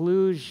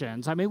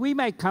conclusions. I mean, we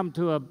may come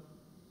to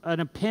an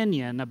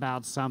opinion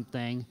about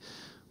something,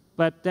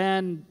 but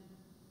then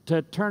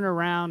to turn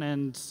around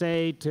and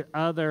say to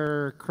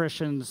other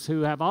Christians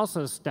who have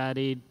also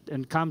studied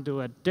and come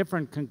to a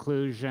different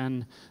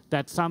conclusion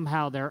that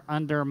somehow they're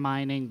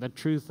undermining the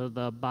truth of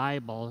the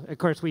Bible. Of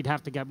course, we'd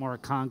have to get more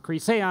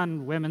concrete, say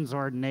on women's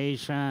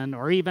ordination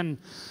or even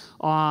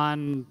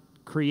on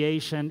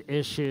creation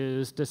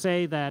issues, to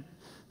say that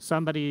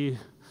somebody,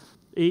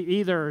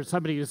 either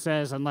somebody who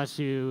says unless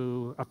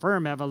you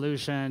affirm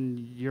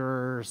evolution,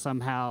 you're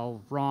somehow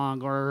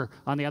wrong, or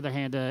on the other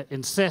hand,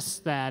 insists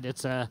that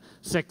it's a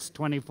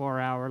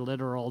 24-hour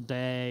literal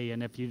day,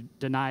 and if you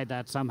deny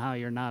that, somehow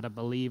you're not a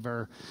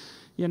believer.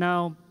 You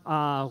know,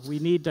 we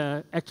need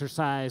to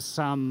exercise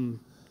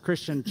some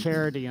Christian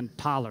charity and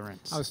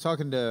tolerance. I was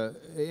talking to,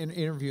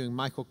 interviewing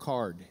Michael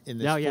Card in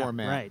this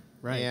format.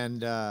 Right.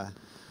 And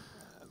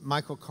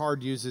Michael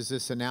Card uses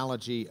this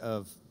analogy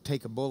of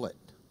take a bullet.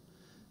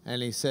 And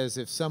he says,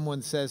 if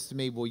someone says to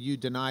me, will you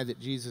deny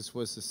that Jesus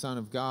was the Son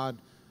of God,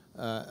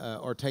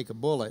 or take a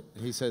bullet?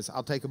 He says,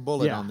 I'll take a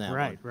bullet on that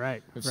one.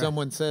 Right. If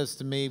someone says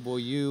to me, will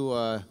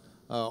you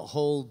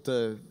hold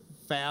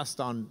fast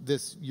on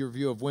this, your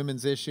view of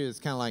women's issue, it's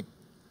kind of like,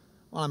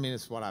 well, I mean,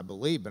 it's what I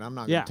believe, but I'm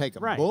not going to take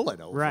a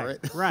bullet over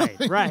it.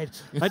 Right.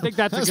 I think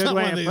that's a good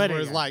way of putting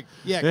it. It's like,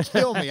 yeah,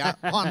 kill me.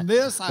 On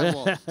this, I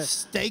will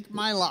stake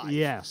my life.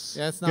 Yes.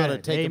 That's not a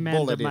take Amen a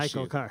bullet to issue.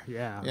 Michael Carr.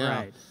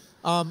 Yeah,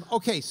 right.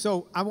 Okay,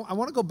 so I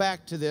want to go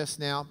back to this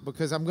now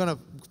because I'm going to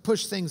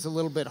push things a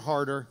little bit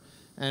harder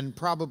and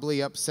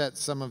probably upset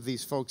some of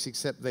these folks,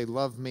 except they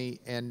love me.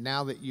 And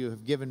now that you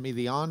have given me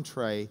the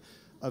entree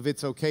of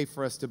it's okay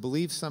for us to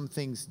believe some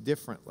things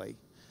differently,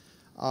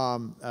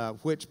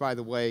 which, by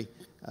the way,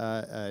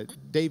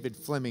 David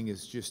Fleming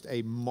is just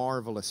a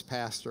marvelous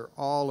pastor.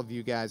 All of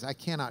you guys, I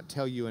cannot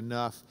tell you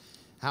enough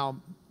how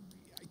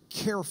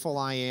careful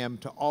I am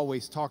to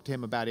always talk to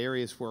him about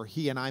areas where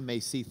he and I may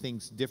see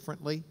things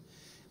differently.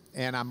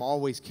 And I'm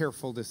always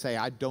careful to say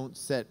I don't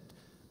set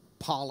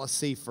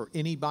policy for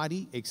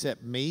anybody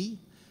except me.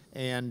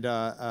 And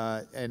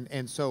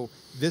so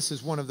this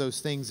is one of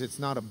those things. It's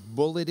not a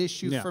bullet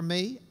issue for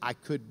me. I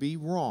could be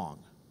wrong.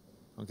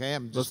 Okay,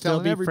 I'm just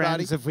telling everybody. We'll still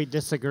be friends if we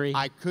disagree.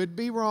 I could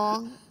be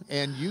wrong,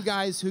 and you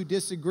guys who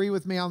disagree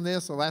with me on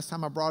this, the last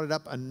time I brought it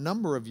up, a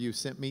number of you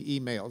sent me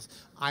emails.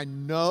 I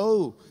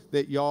know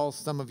that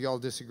some of y'all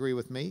disagree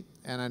with me,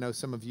 and I know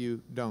some of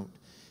you don't,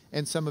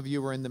 and some of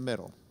you are in the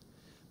middle.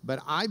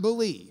 But I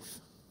believe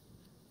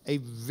a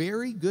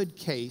very good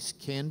case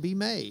can be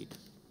made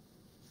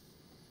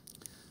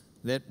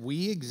that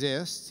we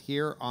exist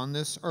here on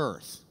this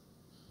earth.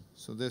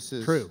 So this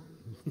is true.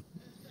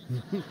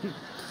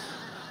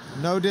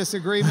 No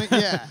disagreement?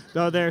 Yeah.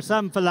 Though there are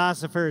some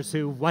philosophers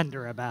who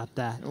wonder about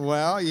that.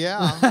 Well,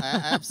 yeah,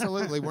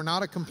 absolutely. We're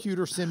not a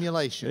computer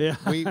simulation.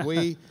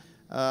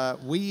 Yeah.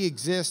 We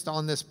exist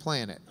on this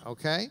planet,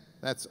 okay?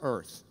 That's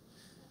Earth.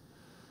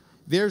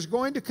 There's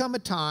going to come a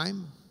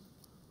time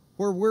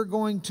where we're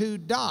going to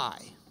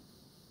die.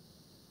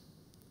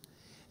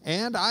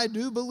 And I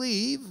do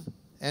believe,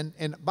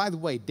 and by the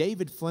way,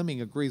 David Fleming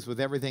agrees with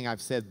everything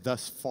I've said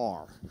thus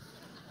far.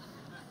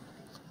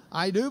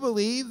 I do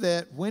believe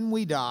that when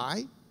we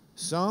die,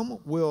 some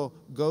will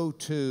go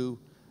to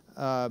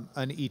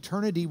an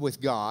eternity with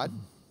God.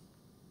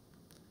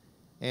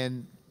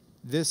 And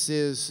this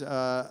is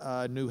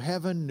a new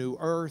heaven, new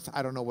earth.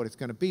 I don't know what it's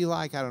going to be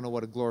like. I don't know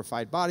what a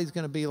glorified body is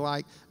going to be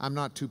like. I'm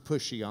not too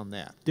pushy on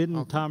that.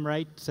 Didn't Tom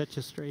Wright set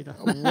you straight up?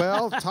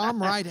 Well,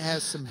 Tom Wright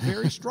has some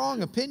very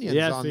strong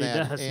opinions on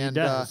that. Does, and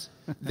he does.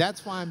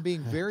 That's why I'm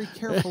being very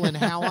careful in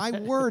how I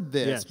word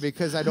this,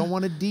 because I don't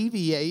want to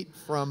deviate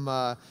from,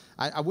 I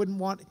wouldn't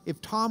want, if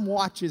Tom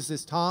watches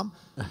this, Tom,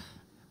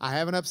 I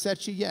haven't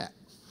upset you yet.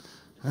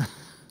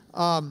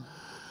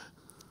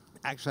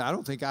 Actually, I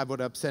don't think I would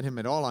upset him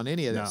at all on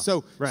any of this.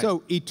 No.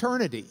 So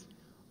eternity.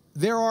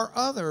 There are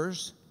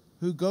others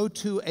who go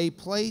to a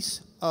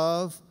place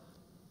of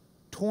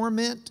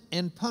torment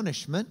and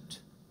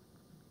punishment.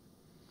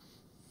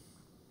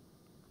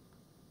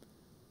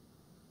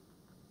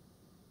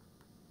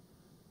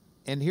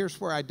 And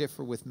here's where I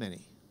differ with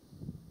many.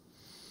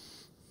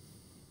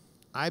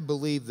 I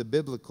believe the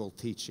biblical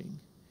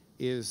teaching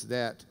is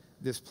that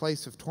this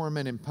place of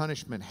torment and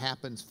punishment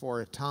happens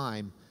for a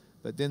time,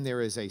 but then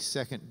there is a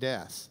second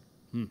death.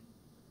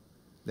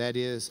 That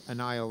is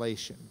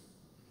annihilation.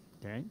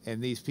 Okay.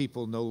 And these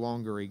people no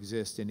longer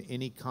exist in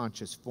any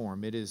conscious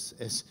form. It is,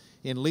 as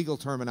in legal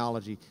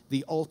terminology,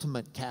 the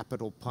ultimate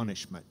capital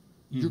punishment.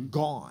 You're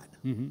gone.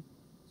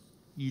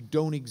 You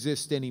don't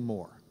exist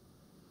anymore.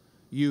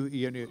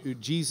 You know,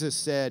 Jesus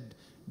said,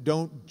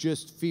 don't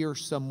just fear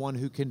someone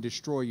who can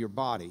destroy your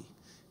body.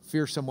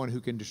 Fear someone who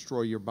can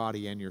destroy your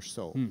body and your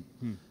soul.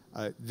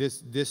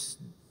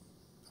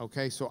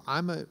 Okay, so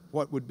I'm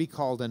what would be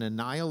called an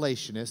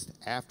annihilationist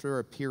after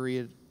a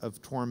period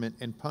of torment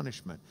and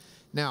punishment.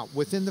 Now,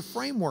 within the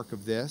framework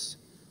of this,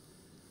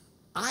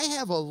 I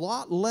have a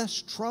lot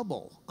less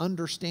trouble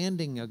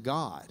understanding a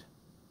God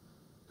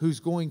who's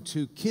going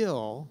to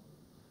kill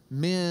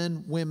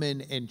men,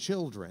 women, and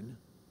children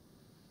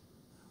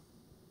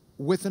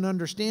with an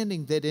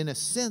understanding that, in a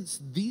sense,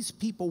 these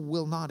people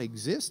will not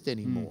exist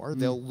anymore.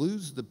 They'll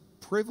lose the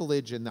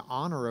privilege and the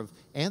honor of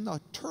and the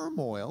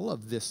turmoil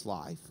of this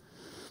life.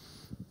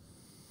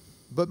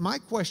 But my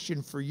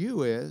question for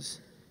you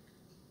is,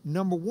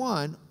 number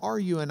one, are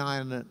you an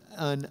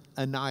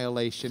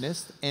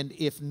annihilationist? And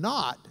if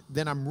not,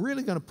 then I'm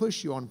really going to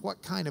push you on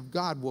what kind of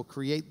God will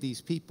create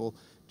these people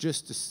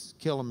just to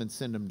kill them and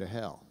send them to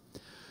hell.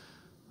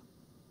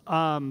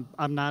 I'm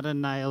not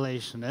an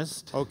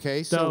annihilationist.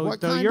 Okay, so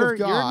what kind of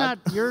God?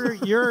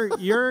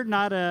 You're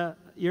not a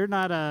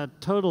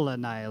total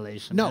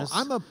annihilationist. No,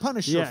 I'm a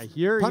punisher. Yeah,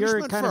 you're kind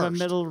of a first.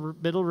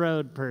 middle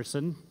road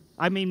person.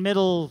 I mean,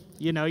 middle.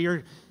 You know,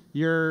 you're.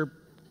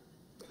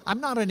 I'm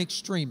not an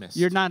extremist.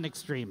 You're not an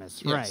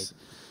extremist, yes. right?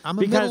 I'm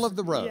a middle of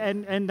the road.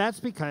 And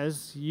that's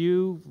because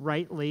you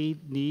rightly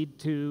need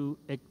to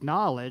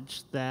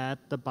acknowledge that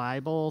the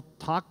Bible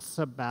talks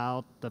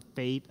about the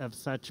fate of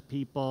such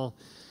people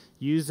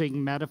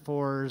using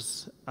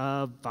metaphors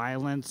of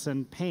violence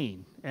and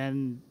pain.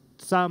 And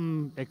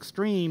some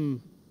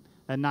extreme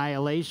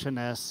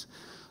annihilationists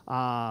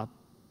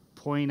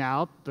point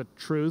out the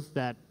truth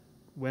that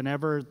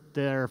whenever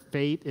their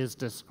fate is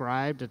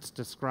described, it's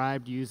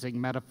described using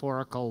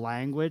metaphorical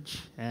language,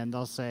 and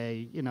they'll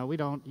say, you know,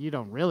 you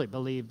don't really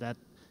believe that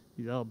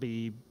they'll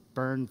be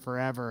burned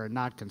forever and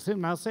not consumed.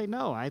 And I'll say,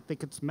 no, I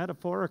think it's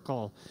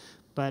metaphorical,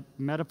 but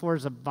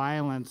metaphors of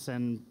violence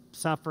and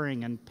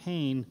suffering and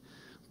pain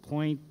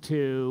point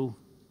to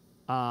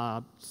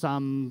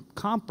some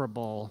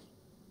comparable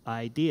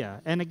idea.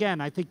 And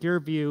again, I think your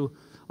view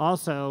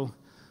also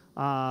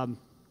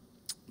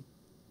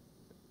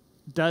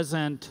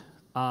doesn't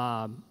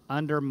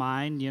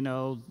undermine, you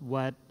know,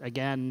 what,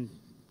 again,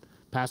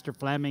 Pastor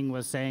Fleming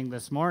was saying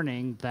this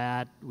morning,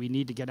 that we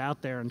need to get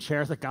out there and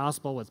share the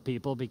gospel with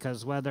people,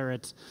 because whether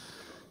it's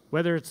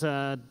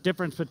a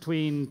difference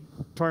between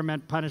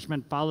torment,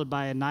 punishment, followed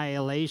by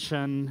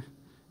annihilation,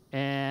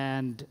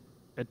 and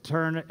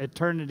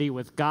eternity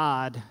with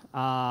God,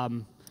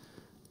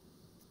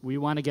 we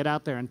want to get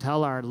out there and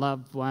tell our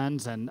loved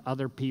ones and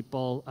other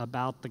people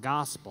about the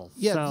gospel.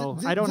 Yeah, so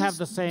I don't have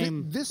the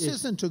same... This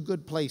isn't a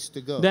good place to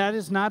go. That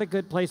is not a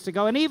good place to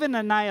go. And even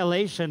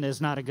annihilation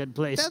is not a good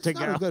place to go.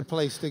 That's not a good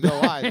place to go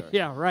either.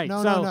 Yeah, right.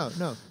 No.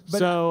 But,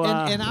 so,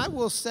 and I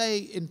will say,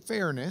 in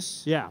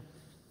fairness, yeah,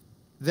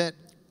 that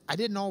I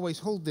didn't always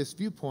hold this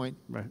viewpoint.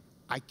 right.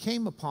 I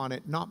came upon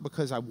it not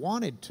because I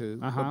wanted to,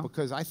 but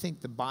because I think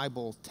the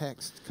Bible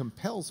text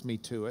compels me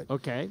to it.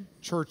 Okay.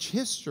 Church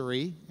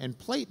history and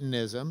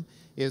Platonism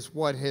is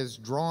what has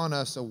drawn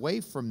us away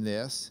from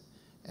this,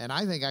 and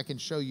I think I can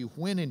show you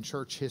when in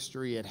church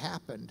history it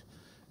happened,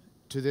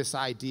 to this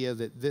idea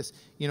that this,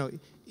 you know,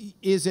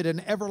 is it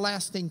an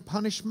everlasting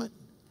punishment?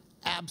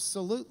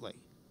 Absolutely.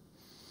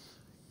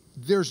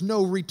 There's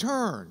no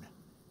return.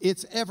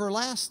 It's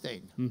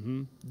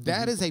everlasting.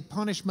 That is a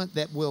punishment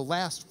that will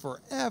last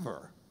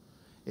forever.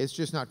 It's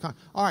just not.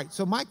 All right,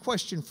 so my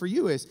question for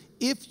you is,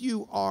 if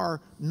you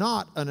are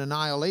not an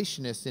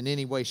annihilationist in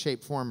any way,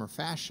 shape, form, or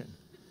fashion,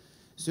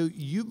 so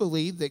you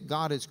believe that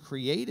God has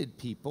created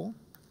people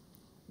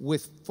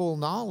with full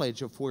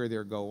knowledge of where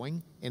they're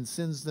going and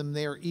sends them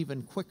there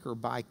even quicker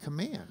by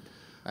command.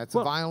 That's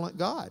a violent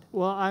God.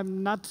 Well,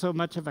 I'm not so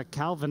much of a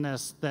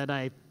Calvinist that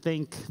I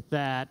think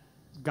that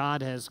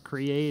God has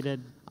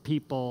created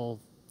people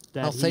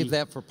that I'll save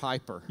that for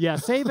Piper. Yeah,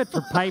 save it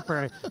for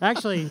Piper.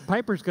 Actually,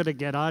 Piper's going to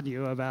get on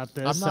you about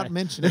this. I'm not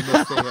mentioning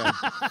this to him.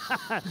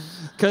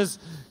 Because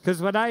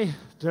when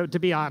to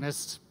be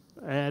honest,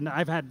 and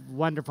I've had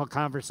wonderful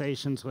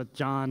conversations with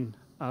John,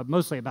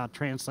 mostly about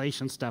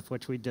translation stuff,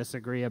 which we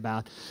disagree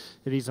about,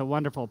 and he's a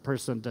wonderful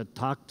person to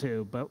talk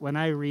to. But when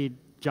I read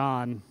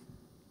John,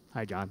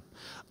 hi John,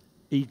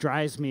 he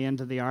drives me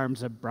into the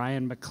arms of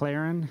Brian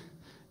McLaren.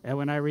 And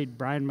when I read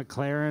Brian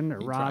McLaren or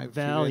Rob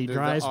Bell, he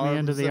drives me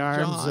into the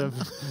arms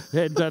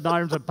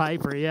of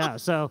Piper. Yeah,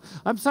 so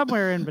I'm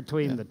somewhere in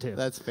between the two.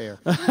 That's fair.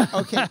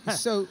 Okay,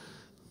 so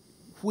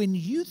when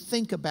you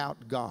think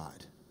about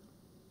God,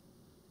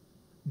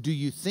 do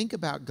you think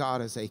about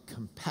God as a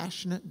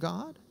compassionate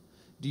God?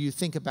 Do you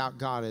think about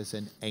God as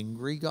an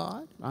angry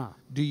God?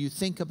 Do you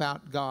think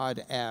about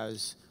God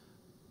as,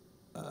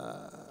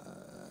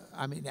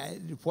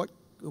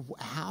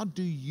 how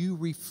do you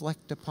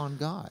reflect upon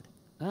God?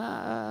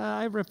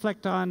 I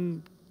reflect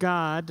on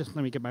God. Let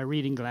me get my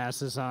reading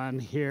glasses on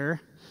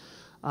here.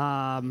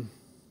 And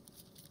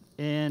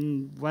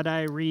what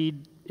I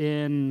read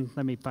in,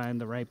 let me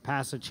find the right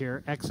passage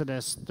here,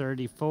 Exodus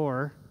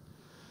 34,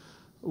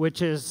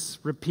 which is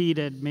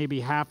repeated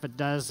maybe half a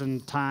dozen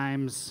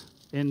times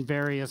in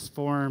various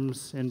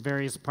forms in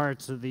various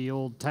parts of the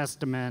Old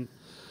Testament,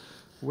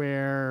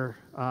 where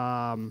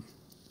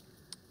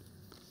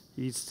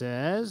he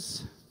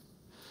says...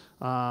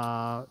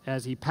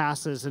 as he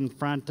passes in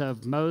front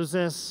of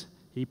Moses,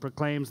 he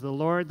proclaims, the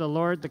Lord,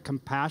 the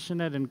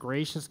compassionate and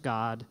gracious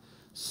God,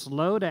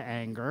 slow to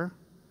anger,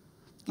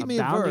 Give me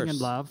a abounding verse.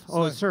 in love. So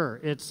Oh, sure.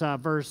 It's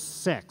verse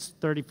 6,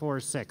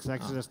 34:6,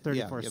 Exodus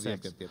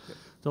 34:6.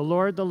 The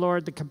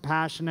Lord, the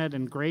compassionate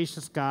and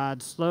gracious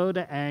God, slow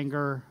to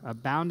anger,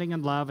 abounding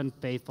in love and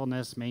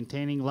faithfulness,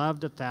 maintaining love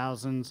to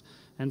thousands,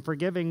 and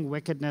forgiving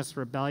wickedness,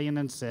 rebellion,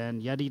 and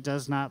sin, yet he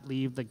does not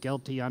leave the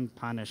guilty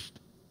unpunished.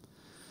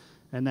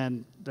 And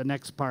then the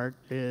next part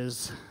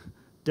is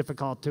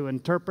difficult to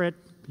interpret.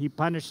 He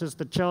punishes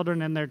the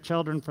children and their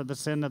children for the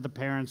sin of the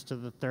parents to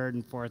the third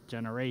and fourth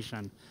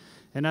generation.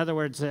 In other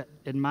words,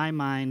 in my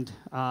mind,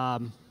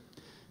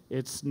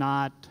 it's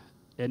not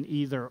an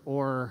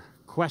either-or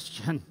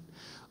question.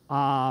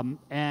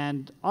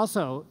 And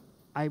also,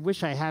 I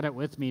wish I had it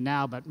with me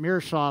now, but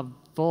Miroslav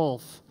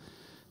Volf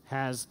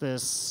has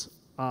this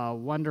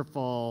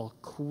wonderful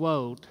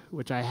quote,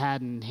 which I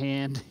had in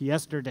hand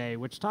yesterday,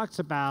 which talks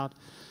about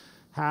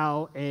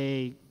how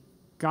a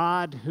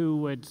God who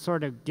would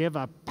sort of give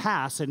a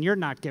pass, and you're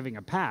not giving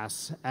a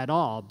pass at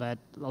all, but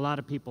a lot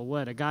of people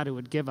would, a God who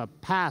would give a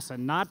pass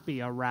and not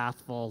be a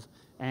wrathful,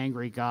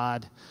 angry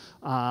God,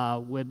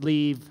 would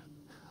leave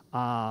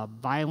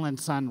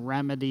violence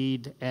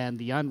unremedied and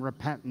the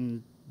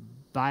unrepentant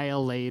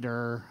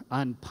violator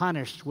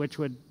unpunished, which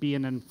would be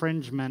an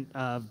infringement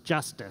of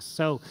justice.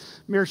 So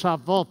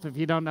Miroslav Volf, if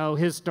you don't know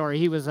his story,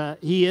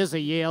 he is a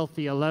Yale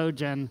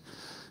theologian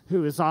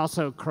who is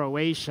also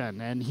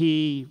Croatian, and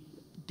he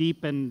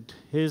deepened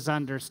his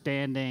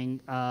understanding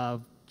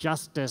of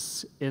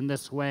justice in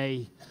this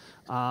way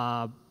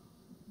by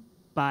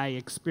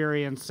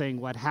experiencing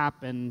what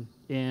happened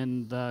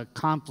in the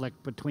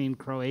conflict between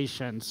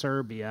Croatia and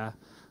Serbia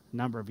a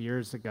number of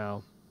years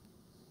ago.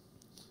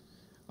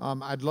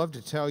 I'd love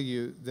to tell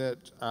you that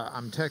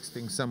I'm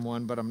texting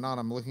someone, but I'm not.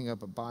 I'm looking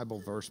up a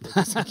Bible verse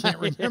because I can't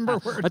remember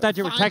where I thought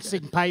you were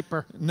texting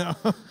Piper. No.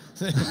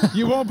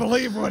 You won't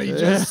believe what he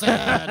just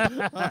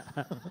said.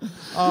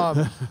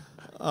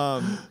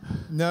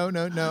 No.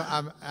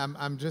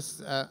 I'm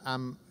just.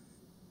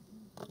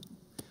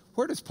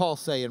 Where does Paul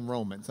say in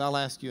Romans? I'll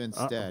ask you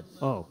instead.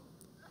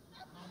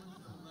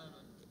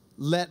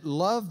 Let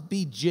love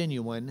be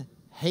genuine.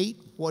 Hate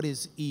what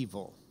is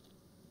evil.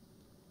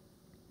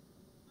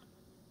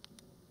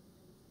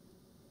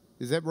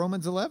 Is that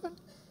Romans 11?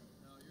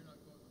 No, you're not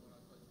quoting what I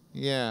thought.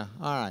 Yeah,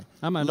 all right.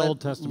 I'm an Old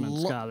Testament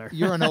scholar.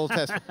 You're an Old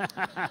Testament.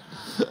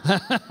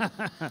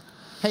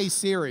 Hey,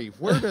 Siri,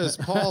 where does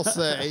Paul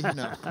say?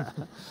 No.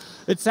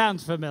 It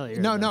sounds familiar.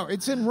 No,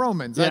 it's in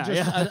Romans.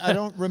 Yeah, I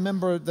don't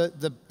remember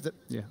the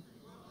yeah.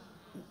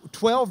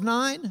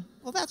 12:9?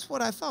 Well, that's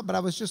what I thought, but I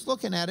was just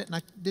looking at it,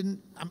 and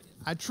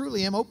I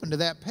truly am open to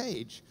that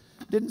page.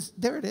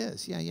 There it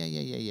is.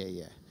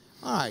 Yeah.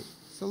 All right,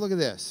 so look at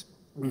this.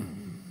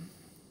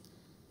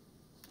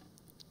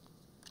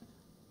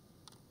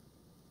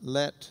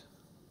 Let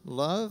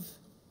love,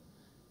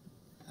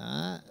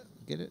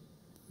 get it?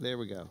 There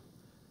we go.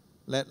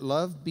 Let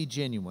love be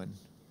genuine.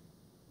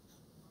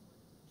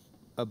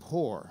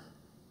 Abhor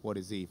what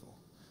is evil.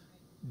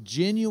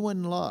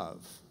 Genuine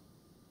love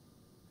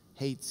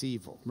hates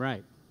evil.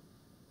 Right.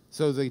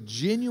 So the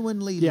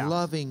genuinely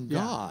loving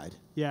God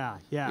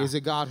is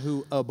a God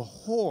who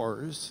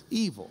abhors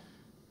evil.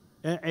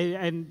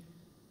 And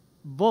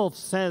Wolf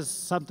says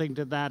something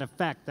to that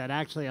effect, that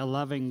actually a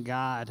loving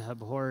God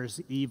abhors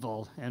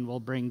evil and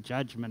will bring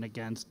judgment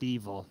against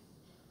evil.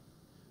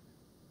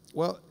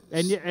 Well,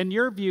 and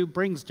your view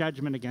brings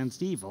judgment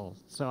against evil.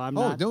 So I'm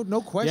not. Oh,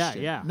 no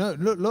question. Yeah. No,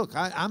 look,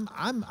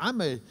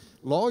 I'm a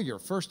lawyer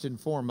first and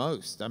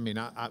foremost. I mean,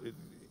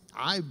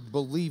 I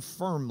believe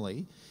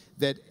firmly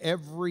that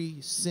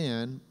every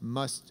sin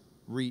must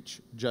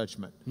reach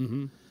judgment.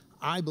 Mm-hmm.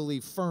 I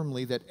believe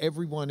firmly that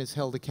everyone is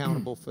held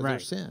accountable for their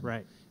sin.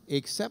 Right.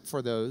 Except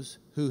for those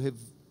who have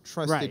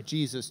trusted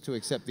Jesus to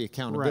accept the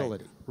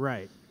accountability.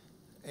 Right.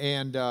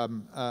 And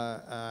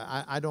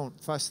I don't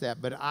fuss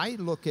that, but I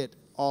look at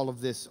all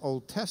of this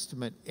Old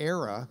Testament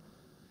era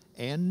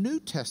and New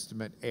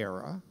Testament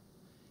era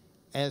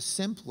as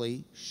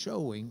simply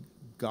showing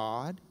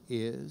God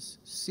is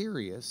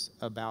serious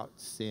about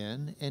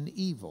sin and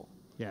evil.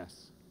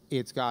 Yes.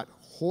 It's got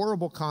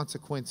horrible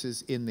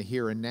consequences in the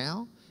here and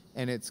now,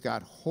 and it's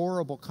got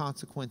horrible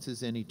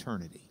consequences in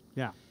eternity.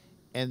 Yeah.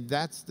 And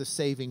that's the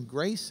saving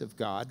grace of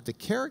God. The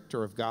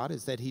character of God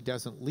is that he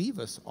doesn't leave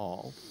us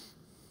all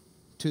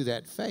to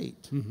that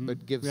fate,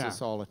 but gives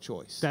us all a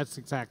choice. That's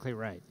exactly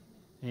right.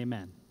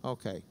 Amen.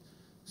 Okay.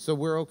 So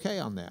we're okay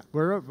on that.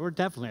 We're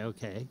definitely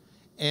okay.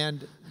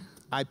 And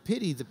I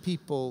pity the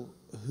people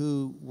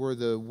who were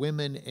the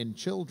women and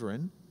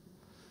children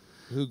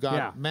who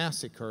got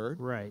massacred.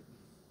 Right.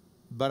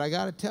 But I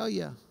got to tell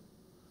you,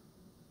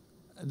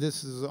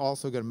 this is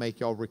also going to make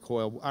y'all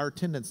recoil. Our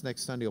attendance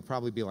next Sunday will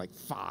probably be like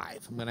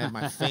 5. I'm going to have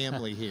my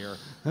family here,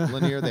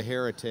 Lanier the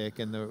heretic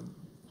and the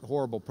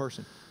horrible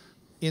person.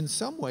 In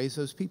some ways,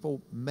 those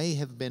people may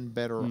have been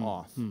better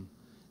off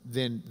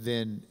than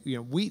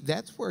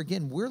that's where,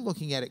 again, we're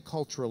looking at it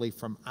culturally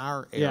from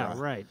our era.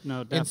 Yeah, right.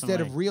 No, definitely.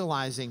 Instead of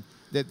realizing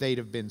that they'd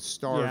have been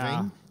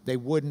starving, they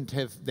wouldn't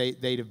have,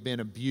 they'd have been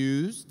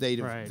abused. They'd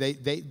have,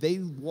 they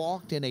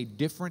walked in a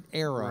different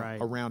era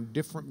around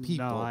different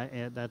people.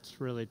 No, that's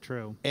really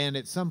true. And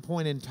at some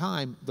point in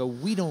time, though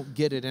we don't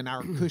get it in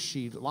our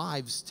cushy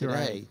lives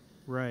today.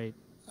 Right.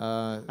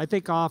 I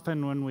think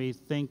often when we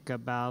think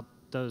about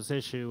those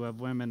issues of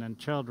women and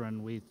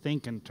children, we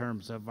think in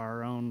terms of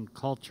our own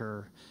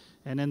culture.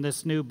 And in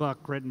this new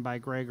book written by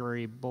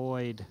Gregory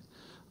Boyd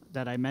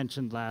that I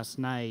mentioned last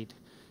night,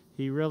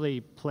 he really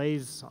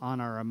plays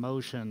on our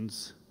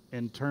emotions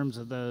in terms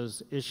of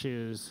those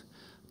issues,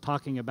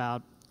 talking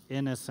about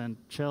innocent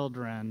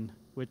children,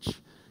 which,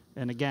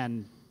 and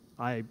again,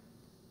 I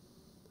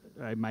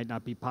might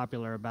not be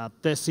popular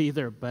about this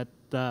either, but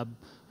the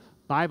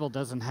Bible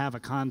doesn't have a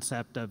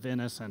concept of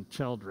innocent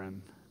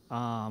children,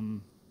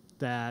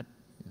 that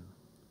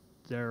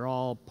they're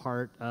all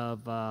part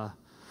of a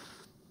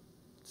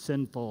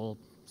sinful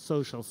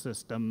social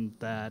system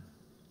that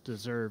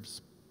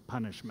deserves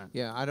punishment.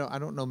 Yeah, I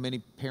don't know many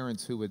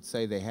parents who would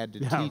say they had to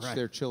teach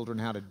their children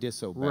how to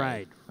disobey.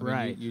 Right, I mean,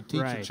 right. You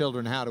teach your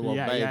children how to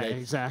obey. Yeah, They,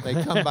 exactly.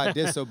 They come by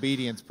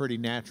disobedience pretty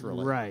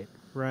naturally.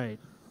 Right.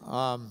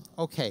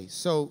 Okay,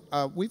 so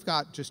we've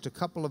got just a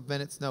couple of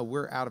minutes. No,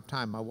 we're out of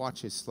time. My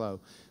watch is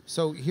slow.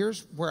 So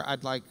here's where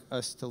I'd like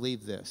us to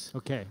leave this.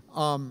 Okay.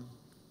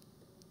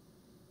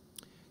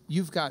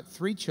 You've got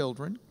 3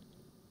 children.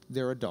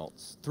 They're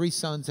adults. 3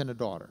 sons and a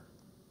daughter.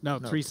 No,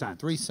 3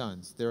 sons. 3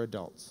 sons. They're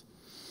adults.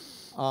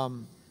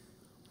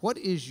 What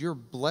is your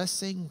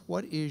blessing?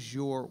 What is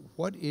your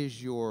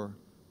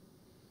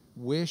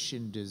wish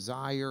and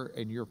desire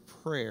and your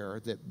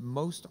prayer that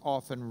most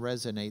often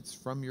resonates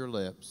from your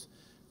lips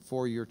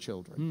for your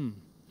children?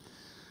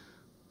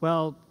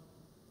 Well,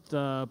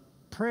 the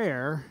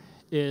prayer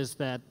is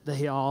that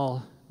they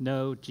all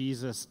know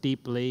Jesus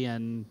deeply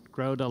and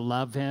grow to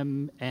love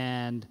him,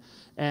 and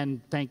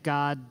thank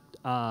God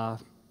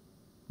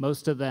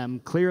most of them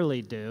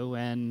clearly do,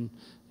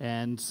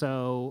 and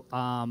so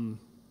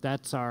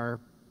that's our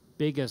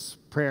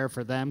biggest prayer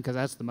for them, because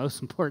that's the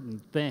most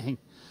important thing.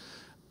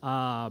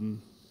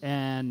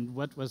 And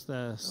what was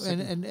the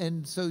second?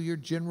 And so your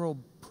general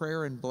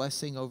prayer and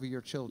blessing over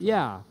your children?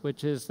 Yeah,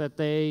 which is that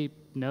they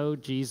know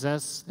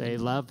Jesus, they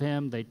love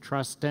him, they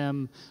trust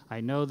him.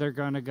 I know they're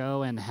going to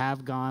go and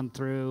have gone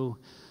through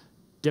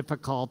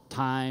difficult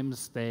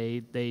times.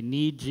 They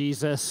need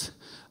Jesus,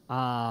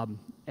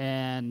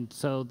 and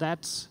so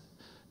that's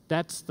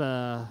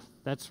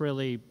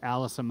really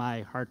Alice and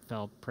my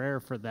heartfelt prayer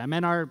for them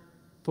and our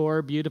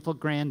 4 beautiful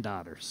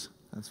granddaughters.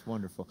 That's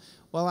wonderful.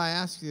 Well, I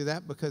ask you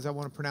that because I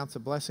want to pronounce a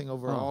blessing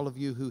over all of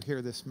you who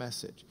hear this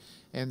message.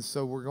 And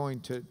so we're going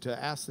to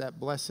ask that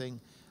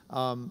blessing,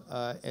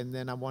 and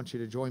then I want you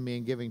to join me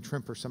in giving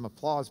Tremper some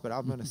applause, but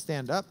I'm going to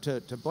stand up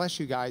to bless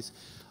you guys.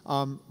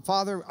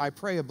 Father, I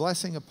pray a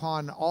blessing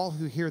upon all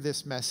who hear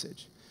this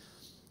message,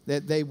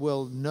 that they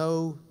will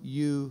know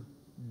you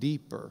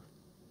deeper,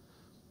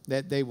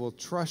 that they will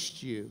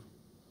trust you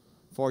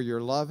for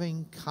your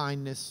loving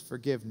kindness,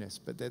 forgiveness,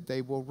 but that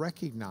they will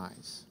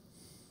recognize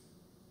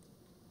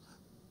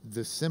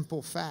the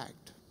simple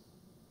fact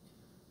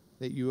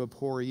that you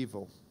abhor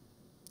evil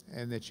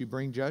and that you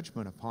bring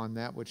judgment upon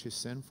that which is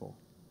sinful.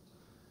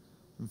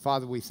 And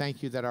Father, we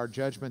thank you that our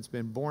judgment's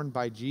been borne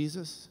by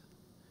Jesus.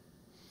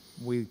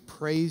 We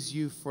praise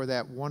you for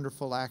that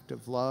wonderful act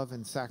of love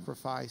and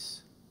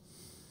sacrifice.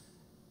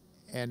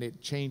 And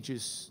it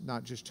changes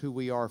not just who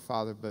we are,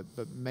 Father, but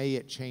may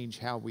it change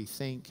how we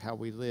think, how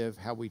we live,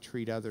 how we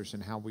treat others,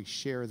 and how we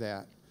share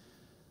that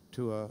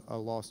to a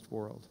lost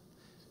world.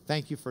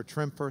 Thank you for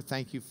Tremper.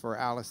 Thank you for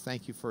Alice.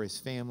 Thank you for his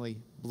family.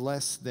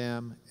 Bless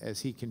them as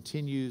he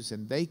continues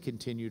and they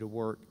continue to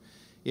work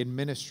in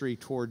ministry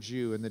towards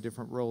you in the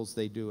different roles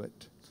they do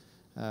it,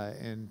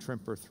 and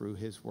Tremper through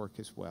his work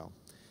as well.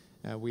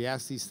 We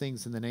ask these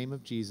things in the name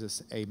of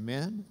Jesus.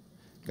 Amen.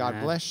 God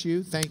bless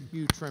you. Thank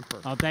you, Tremper.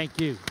 Oh, thank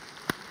you.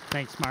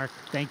 Thanks, Mark.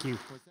 Thank you.